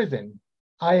Evin prison,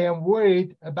 I am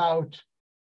worried about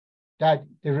that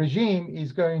the regime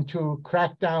is going to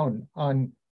crack down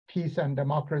on peace and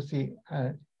democracy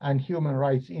and human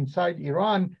rights inside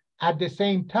Iran, at the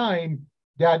same time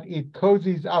that it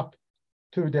cozies up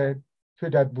to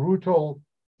that brutal,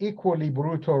 equally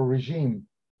brutal regime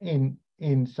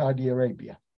in Saudi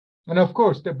Arabia. And of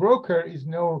course, the broker is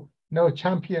no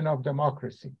champion of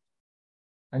democracy.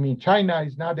 I mean, China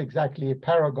is not exactly a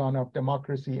paragon of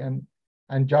democracy and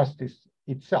justice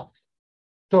itself.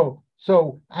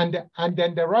 And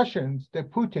then the Russians, the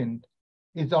Putin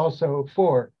is also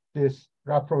for this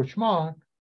rapprochement.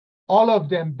 All of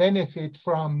them benefit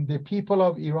from the people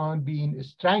of Iran being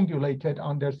strangulated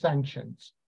under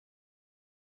sanctions.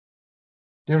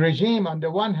 The regime, on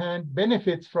the one hand,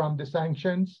 benefits from the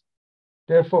sanctions,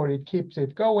 therefore it keeps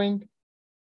it going.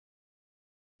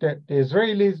 The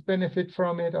Israelis benefit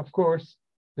from it, of course.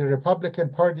 The Republican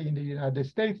Party in the United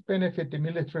States benefit, the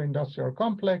military-industrial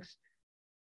complex.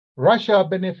 Russia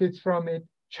benefits from it.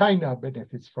 China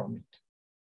benefits from it.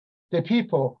 The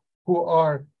people who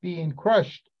are being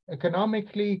crushed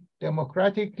economically,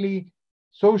 democratically,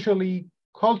 socially,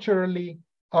 culturally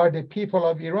are the people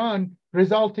of Iran,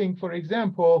 resulting, for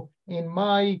example, in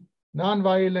my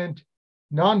nonviolent,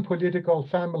 non-political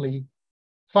family.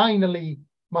 Finally,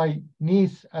 my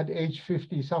niece at age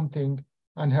 50-something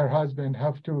and her husband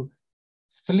have to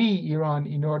flee Iran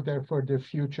in order for their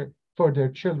future, for their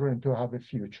children to have a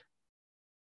future.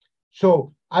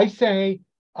 So I say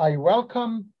I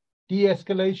welcome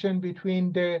de-escalation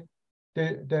between that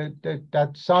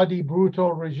Saudi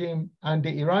brutal regime and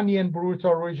the Iranian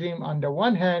brutal regime on the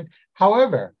one hand.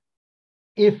 However,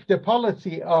 if the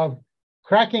policy of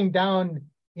cracking down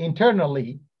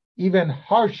internally, even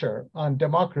harsher on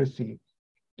democracy,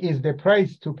 is the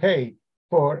price to pay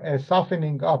for a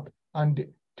softening up to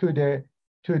the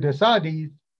Saudis,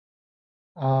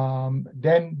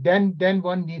 then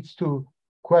one needs to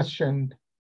question,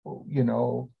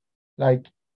 so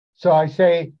I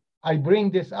say I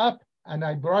bring this up, and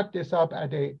I brought this up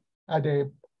at a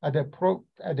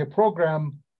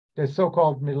program, the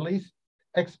so-called Middle East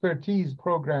expertise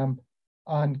program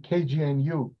on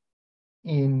KGNU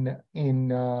in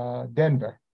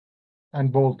Denver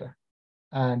and Boulder.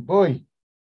 And boy,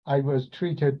 I was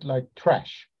treated like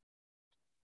trash.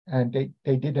 And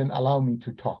they didn't allow me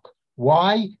to talk.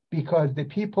 Why? Because the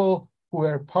people who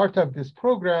are part of this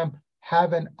program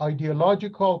have an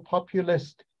ideological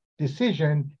populist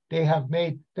decision they have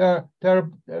made. There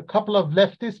are a couple of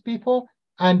leftist people,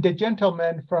 and the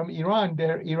gentleman from Iran,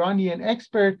 their Iranian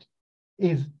expert,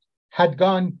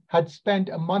 had spent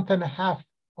a month and a half,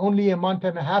 only a month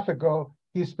and a half ago,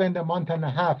 he spent a month and a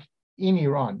half in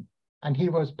Iran, and he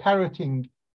was parroting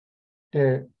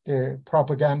the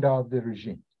propaganda of the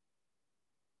regime.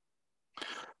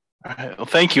 All right. Well,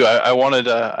 thank you. I wanted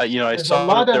to, I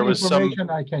saw that there was some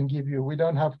information I can give you. We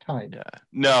don't have time. Yeah.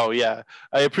 No, yeah.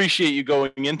 I appreciate you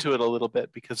going into it a little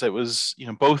bit, because it was,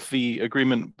 both the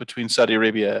agreement between Saudi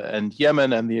Arabia and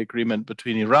Yemen and the agreement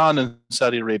between Iran and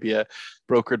Saudi Arabia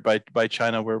brokered by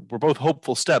China were both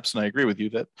hopeful steps. And I agree with you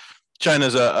that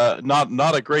China's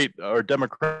not a great or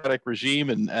democratic regime,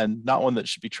 and not one that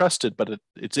should be trusted. But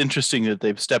it's interesting that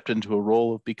they've stepped into a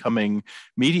role of becoming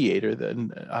mediator.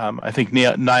 Then I think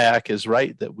Nyack is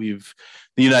right that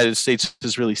the United States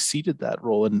has really ceded that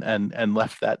role and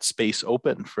left that space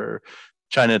open for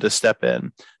China to step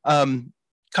in.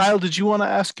 Kyle, did you want to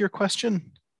ask your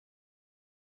question?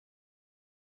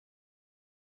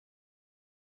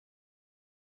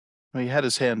 Oh, he had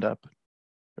his hand up.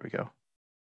 There we go.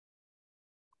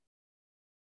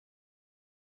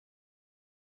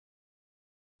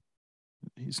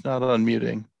 He's not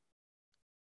unmuting.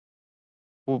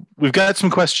 Well, we've got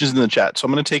some questions in the chat, so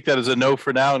I'm going to take that as a no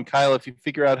for now. And Kyle, if you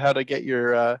figure out how to get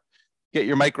your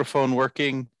microphone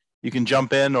working, you can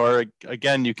jump in, or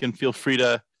again, you can feel free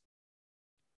to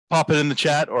pop it in the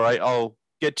chat, or I'll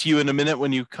get to you in a minute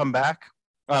when you come back.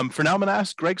 For now, I'm going to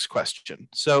ask Greg's question.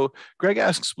 So Greg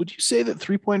asks, would you say that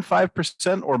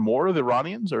 3.5% or more of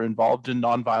Iranians are involved in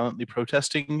nonviolently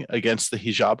protesting against the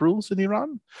hijab rules in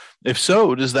Iran? If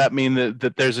so, does that mean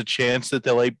that there's a chance that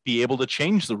they'll be able to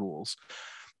change the rules,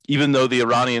 even though the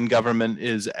Iranian government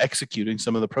is executing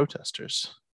some of the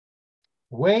protesters?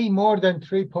 Way more than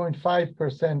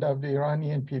 3.5% of the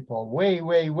Iranian people, way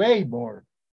more,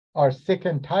 are sick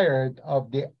and tired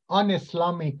of the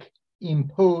un-Islamic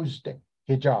imposed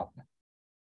hijab.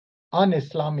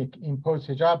 Un-Islamic imposed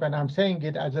hijab, and I'm saying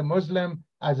it as a Muslim,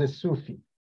 as a Sufi.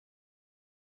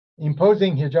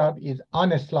 Imposing hijab is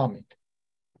un-Islamic.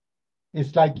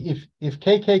 It's like if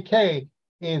KKK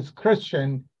is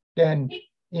Christian, then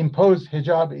imposed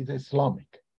hijab is Islamic.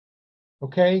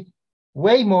 Okay?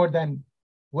 Way more than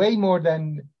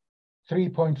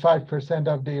 3.5%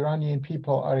 of the Iranian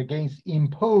people are against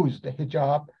imposed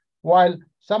hijab, while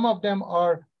some of them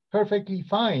are perfectly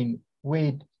fine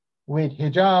with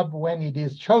hijab when it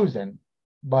is chosen.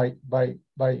 by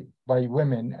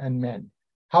women and men.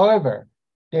 However,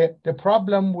 the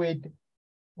problem with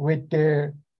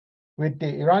the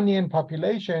Iranian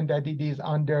population that it is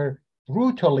under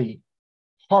brutally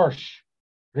harsh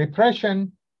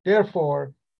repression,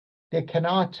 therefore they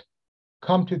cannot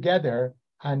come together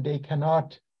and they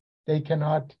cannot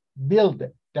build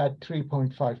that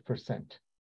 3.5%,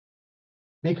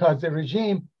 because the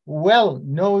regime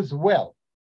knows well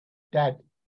that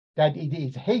it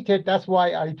is hated. That's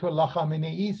why Ayatollah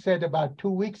Khamenei said about 2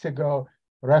 weeks ago,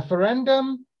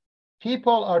 referendum,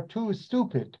 people are too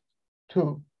stupid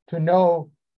to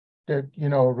know the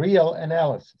real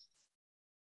analysis.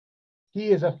 He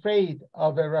is afraid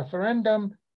of a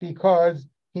referendum because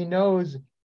he knows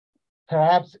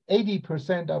perhaps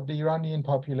 80% of the Iranian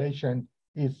population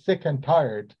is sick and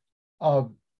tired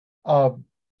of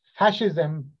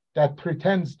fascism that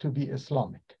pretends to be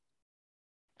Islamic.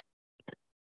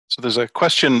 So there's a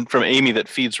question from Amy that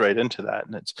feeds right into that,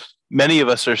 and it's, many of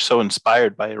us are so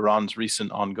inspired by Iran's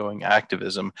recent ongoing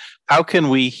activism. How can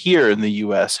we here in the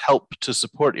US help to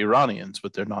support Iranians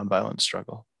with their nonviolent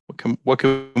struggle? What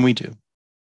can we do?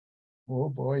 Oh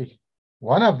boy.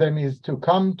 One of them is to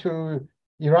come to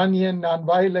Iranian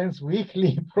Nonviolence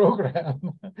weekly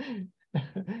program,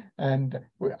 and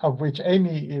of which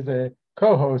Amy is a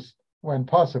co-host when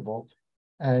possible.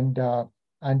 And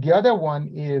the other one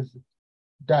is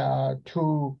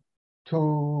to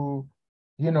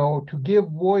give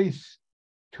voice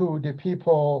to the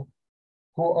people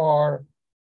who are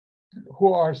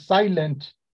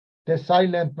silent, the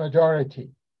silent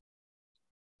majority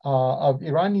of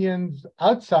Iranians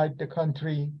outside the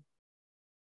country.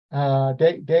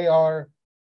 They are,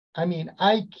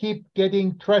 I keep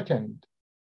getting threatened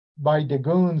by the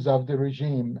goons of the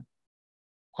regime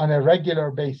on a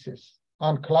regular basis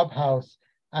on Clubhouse,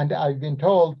 and I've been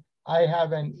told I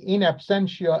have an in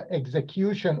absentia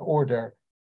execution order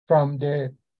from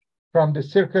the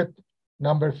circuit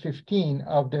number 15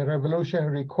 of the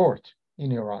Revolutionary Court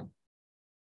in Iran.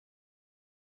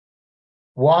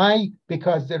 Why?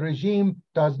 Because the regime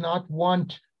does not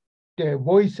want the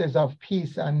voices of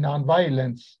peace and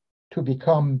nonviolence to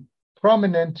become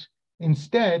prominent.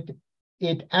 Instead,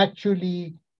 it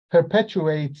actually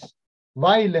perpetuates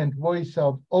violent voice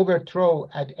of overthrow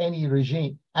at any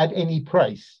regime, at any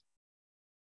price.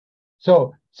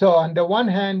 So on the one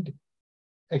hand,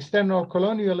 external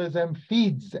colonialism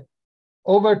feeds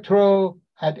overthrow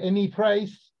at any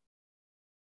price.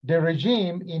 The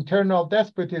regime, internal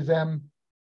despotism,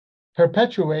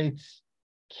 perpetuates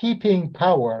keeping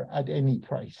power at any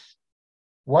price.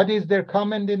 What is their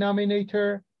common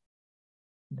denominator?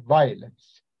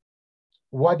 Violence.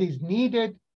 What is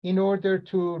needed in order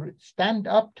to stand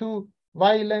up to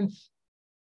violence?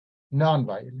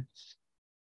 Nonviolence.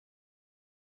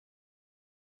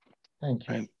 Thank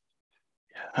you.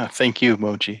 Thank you,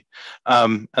 Moji.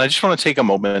 And I just want to take a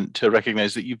moment to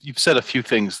recognize that you've said a few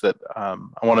things that I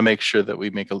want to make sure that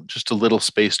we make just a little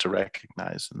space to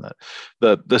recognize, and that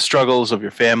the struggles of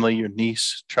your family, your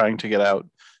niece trying to get out,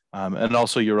 and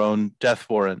also your own death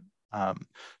warrant.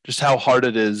 Just how hard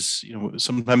it is.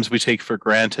 Sometimes we take for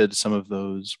granted some of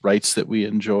those rights that we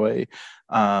enjoy,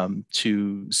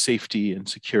 to safety and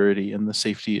security, and the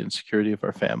safety and security of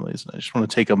our families. And I just want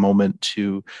to take a moment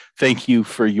to thank you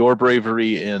for your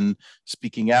bravery in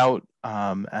speaking out,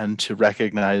 and to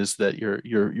recognize that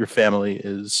your family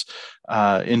is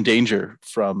in danger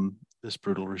from this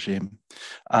brutal regime.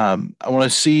 I want to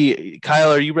see,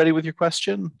 Kyle, are you ready with your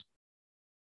question?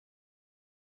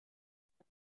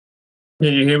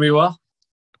 Can you hear me well?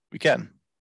 We can.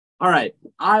 All right.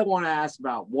 I want to ask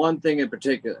about one thing in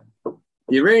particular,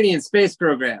 the Iranian space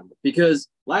program, because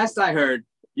last I heard,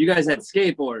 you guys had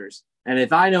skateboarders. And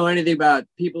if I know anything about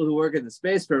people who work in the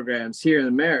space programs here in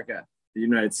America, the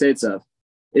United States of,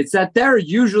 it's that they're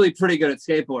usually pretty good at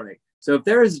skateboarding. So if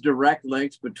there is a direct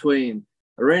link between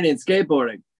Iranian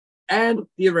skateboarding and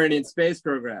the Iranian space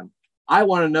program, I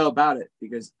want to know about it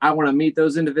because I want to meet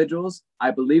those individuals. I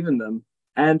believe in them.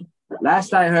 And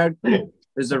last I heard,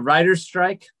 there's a writer's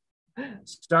strike.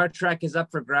 Star Trek is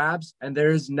up for grabs, and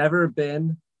there's never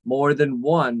been more than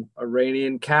one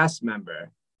Iranian cast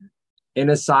member in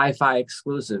a sci-fi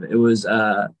exclusive. I'm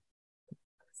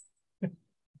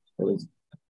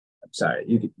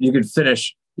sorry, you could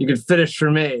finish. You could finish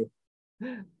for me.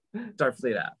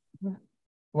 Starfleet out.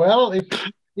 Well,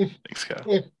 if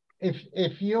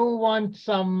you want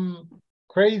some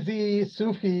crazy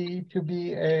Sufi to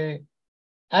be a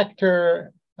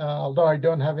actor, although I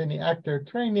don't have any actor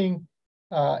training,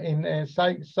 in a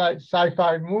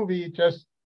sci-fi movie, just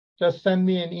send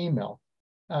me an email.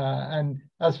 And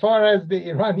as far as the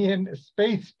Iranian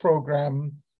space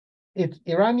program, its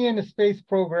Iranian space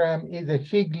program is a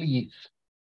fig leaf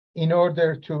in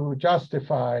order to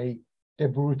justify the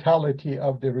brutality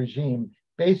of the regime.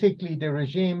 Basically, the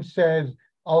regime says,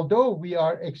 although we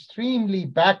are extremely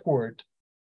backward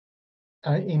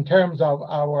in terms of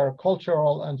our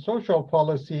cultural and social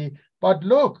policy, but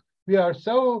look, we are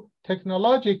so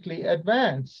technologically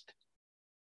advanced.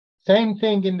 Same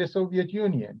thing in the Soviet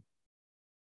Union.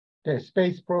 The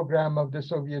space program of the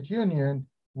Soviet Union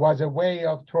was a way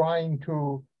of trying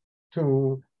to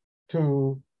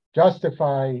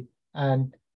justify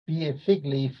and be a fig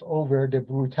leaf over the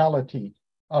brutality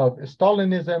of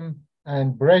Stalinism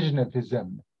and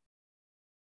Brezhnevism.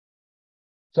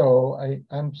 So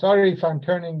I'm sorry if I'm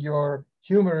turning your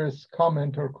humorous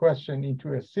comment or question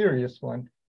into a serious one,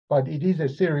 but it is a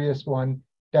serious one,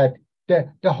 that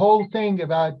the whole thing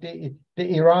about the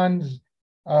Iran's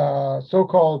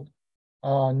so-called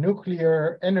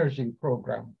nuclear energy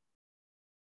program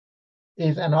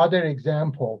is another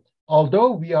example.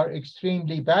 Although we are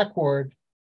extremely backward,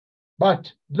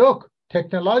 but look,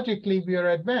 technologically we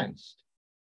are advanced.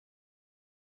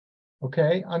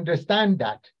 Okay, understand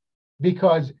that,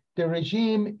 because the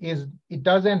regime it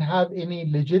doesn't have any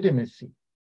legitimacy.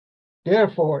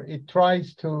 Therefore, it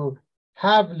tries to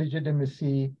have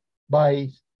legitimacy by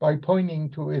pointing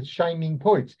to its shining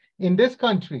points. In this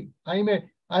country, I'm a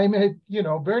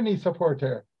Bernie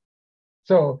supporter.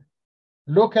 So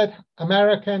look at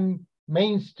American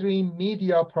mainstream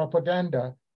media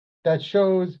propaganda that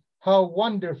shows how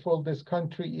wonderful this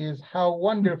country is, how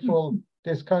wonderful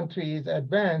this country is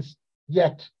advanced,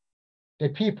 yet the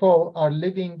people are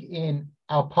living in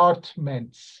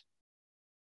apartments,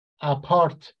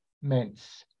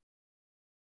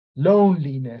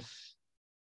 loneliness,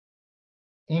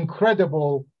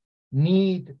 incredible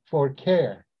need for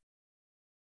care.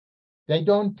 They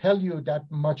don't tell you that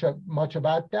much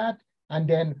about that. And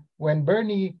then when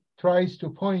Bernie tries to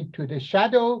point to the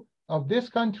shadow of this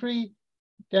country,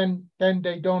 then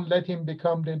they don't let him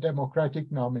become the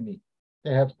Democratic nominee.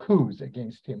 They have coups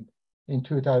against him in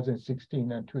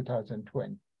 2016 and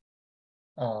 2020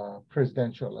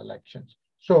 presidential elections.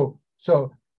 So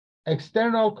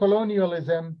external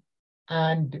colonialism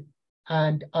and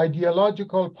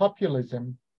ideological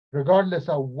populism, regardless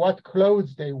of what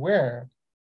clothes they wear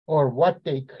or what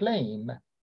they claim,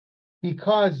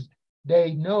 because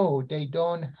they know they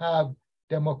don't have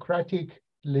democratic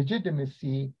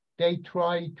legitimacy, they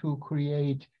try to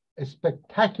create a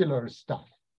spectacular stuff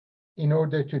in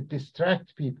order to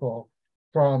distract people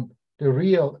from the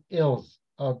real ills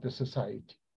of the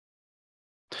society.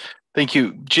 Thank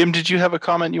you. Jim, did you have a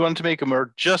comment you wanted to make?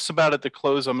 We're just about at the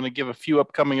close. I'm going to give a few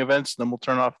upcoming events, and then we'll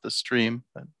turn off the stream.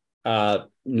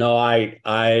 No,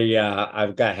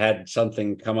 I've had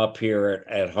something come up here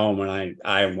at home, and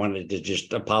I wanted to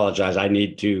just apologize. I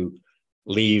need to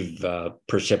leave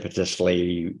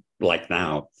precipitously like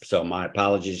now. So my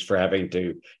apologies for having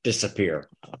to disappear.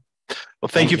 Well,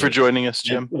 thank you for joining us,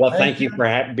 Jim. Well, thank you for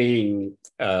having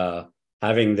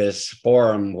this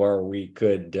forum where we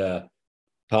could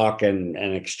talk and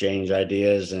exchange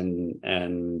ideas,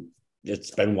 and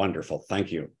it's been wonderful.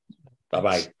 Thank you.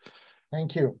 Bye-bye.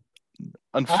 Thank you.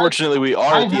 Unfortunately, we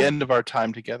are at the end of our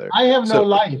time together. I have no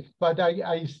life, but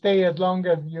I stay as long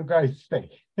as you guys stay.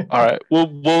 All right.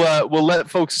 We'll let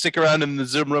folks stick around in the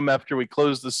Zoom room after we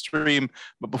close the stream.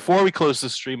 But before we close the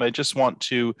stream, I just want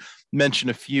to mention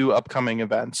a few upcoming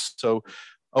events. So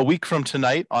a week from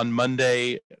tonight, on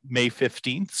Monday, May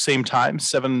 15th, same time,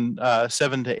 7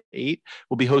 to 8,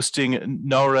 we'll be hosting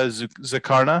Noura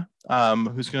Zakarna,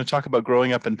 who's going to talk about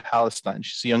growing up in Palestine.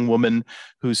 She's a young woman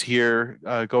who's here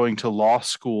going to law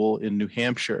school in New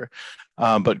Hampshire,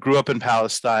 but grew up in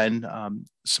Palestine.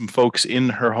 Some folks in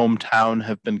her hometown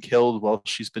have been killed while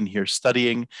she's been here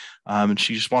studying, and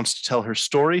she just wants to tell her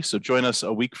story. So join us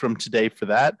a week from today for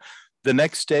that. The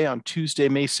next day, on Tuesday,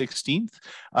 May 16th,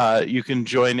 you can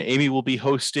join. Amy will be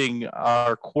hosting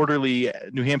our quarterly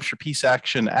New Hampshire Peace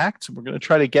Action Act. We're going to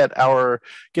try to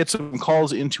get some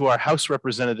calls into our House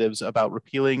representatives about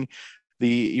repealing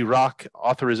the Iraq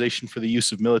authorization for the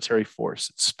use of military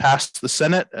force. It's passed the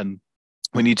Senate, and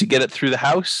we need to get it through the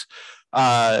House.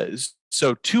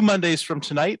 So 2 Mondays from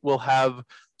tonight, we'll have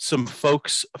some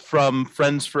folks from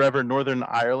Friends Forever Northern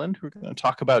Ireland who are going to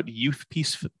talk about youth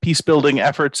peace building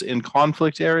efforts in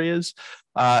conflict areas.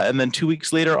 And then 2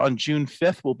 weeks later, on June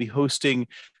 5th, we'll be hosting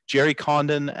Jerry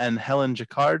Condon and Helen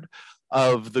Jacquard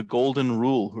of the Golden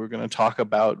Rule, who are going to talk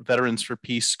about Veterans for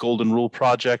Peace Golden Rule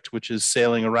Project, which is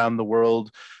sailing around the world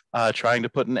trying to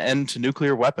put an end to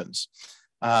nuclear weapons.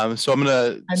 So I'm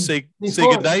going to say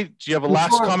good night. Do you have a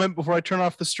last comment before I turn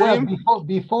off the stream?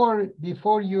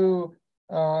 Before you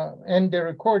end the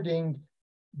recording,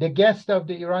 the guest of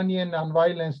the Iranian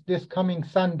Nonviolence this coming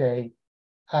Sunday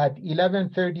at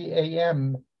 11:30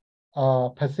 a.m.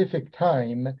 Pacific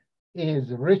time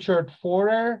is Richard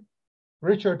Forer.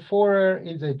 Richard Forer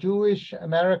is a Jewish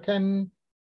American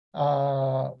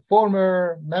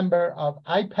former member of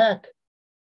IPEC,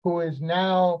 who is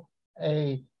now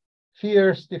a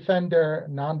fierce defender,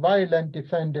 nonviolent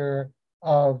defender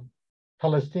of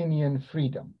Palestinian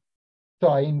freedom. So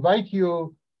I invite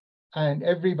you and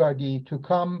everybody to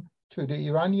come to the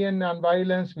Iranian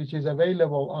Nonviolence, which is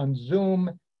available on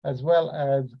Zoom as well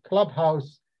as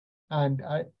Clubhouse, and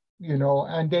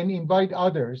and then invite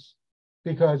others,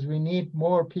 because we need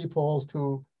more people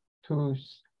to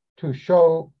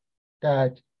show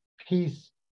that peace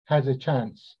has a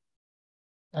chance.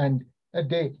 And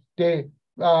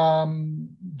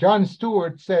John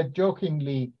Stewart said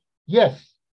jokingly,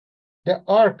 yes, the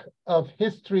arc of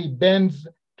history bends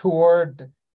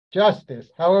toward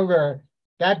justice. However,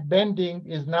 that bending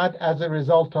is not as a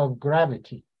result of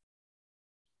gravity.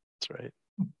 That's right.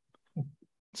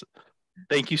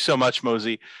 Thank you so much,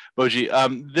 Moji.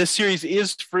 This series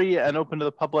is free and open to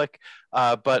the public,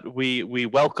 but we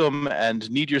welcome and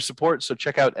need your support. So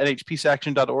check out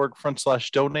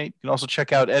nhpeaceaction.org/donate. You can also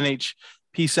check out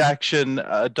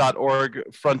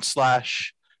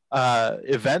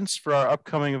nhpeaceaction.org/events for our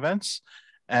upcoming events.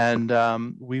 And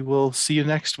we will see you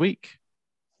next week.